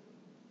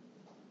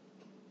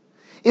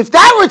 If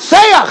that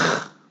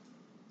Ritzeach,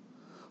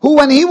 who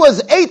when he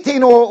was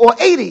 18 or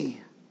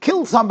 80,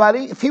 killed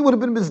somebody, if he would have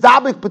been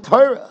mizdabek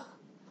b'Torah,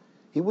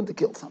 he wouldn't have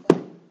killed somebody.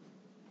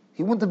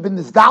 He wouldn't have been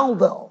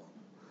mizdaldel.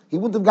 He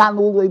wouldn't have gotten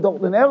all the way to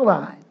the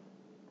airline.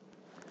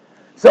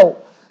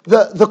 So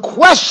the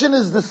question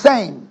is the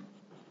same,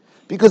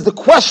 because the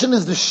question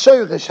is the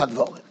shoyresh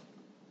hadvorim.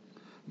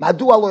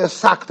 Madua lo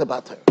yasakta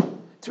b'Torah.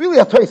 It's really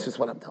a Tosfos is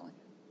what I'm telling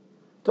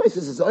you.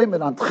 Tosfos is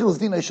oimed on tchilas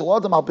dinei shel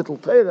adam al bittul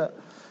Torah,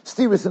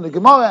 stiris in the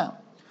Gemara,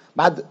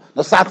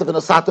 nasata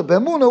v'nasata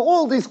be'emuna,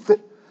 all these.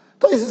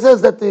 Tosfos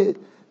says that the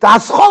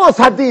hascholas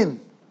hadin,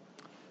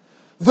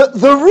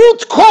 the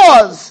root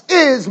cause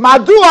is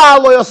madua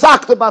lo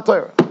yasakta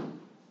b'Torah.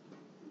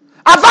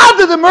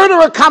 After the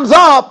murderer comes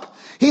up,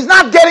 he's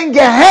not getting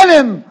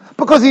Gehenim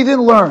because he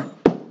didn't learn.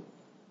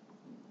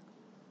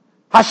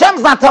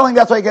 Hashem's not telling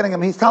that's why you're getting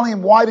him. He's telling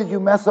him, why did you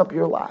mess up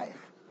your life?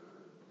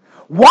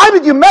 Why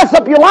did you mess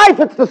up your life?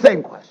 It's the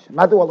same question.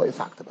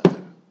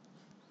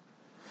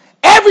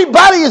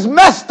 Everybody is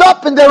messed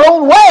up in their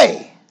own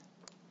way.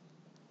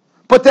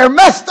 But they're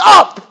messed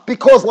up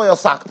because lo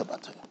yasakta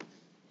b'Torah.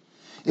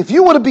 If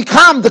you would have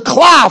become the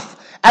klaf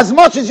as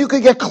much as you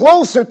could get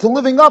closer to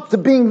living up to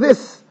being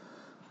this,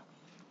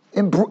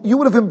 you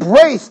would have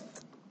embraced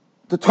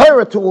the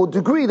Torah to a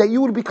degree that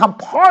you would have become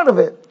part of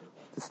it.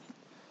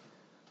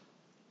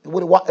 It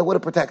would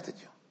have protected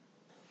you.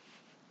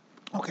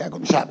 Okay, I go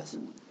to Shabbos.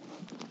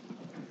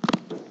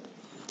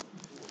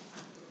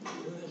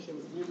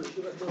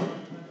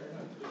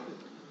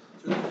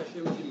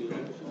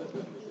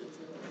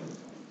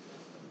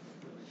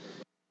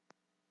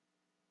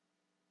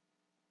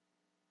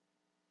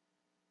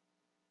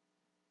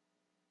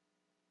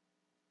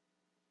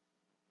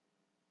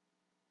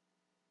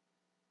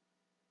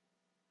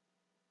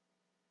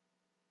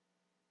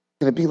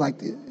 It's going to be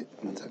like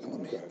one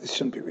second, this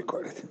shouldn't be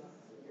recorded.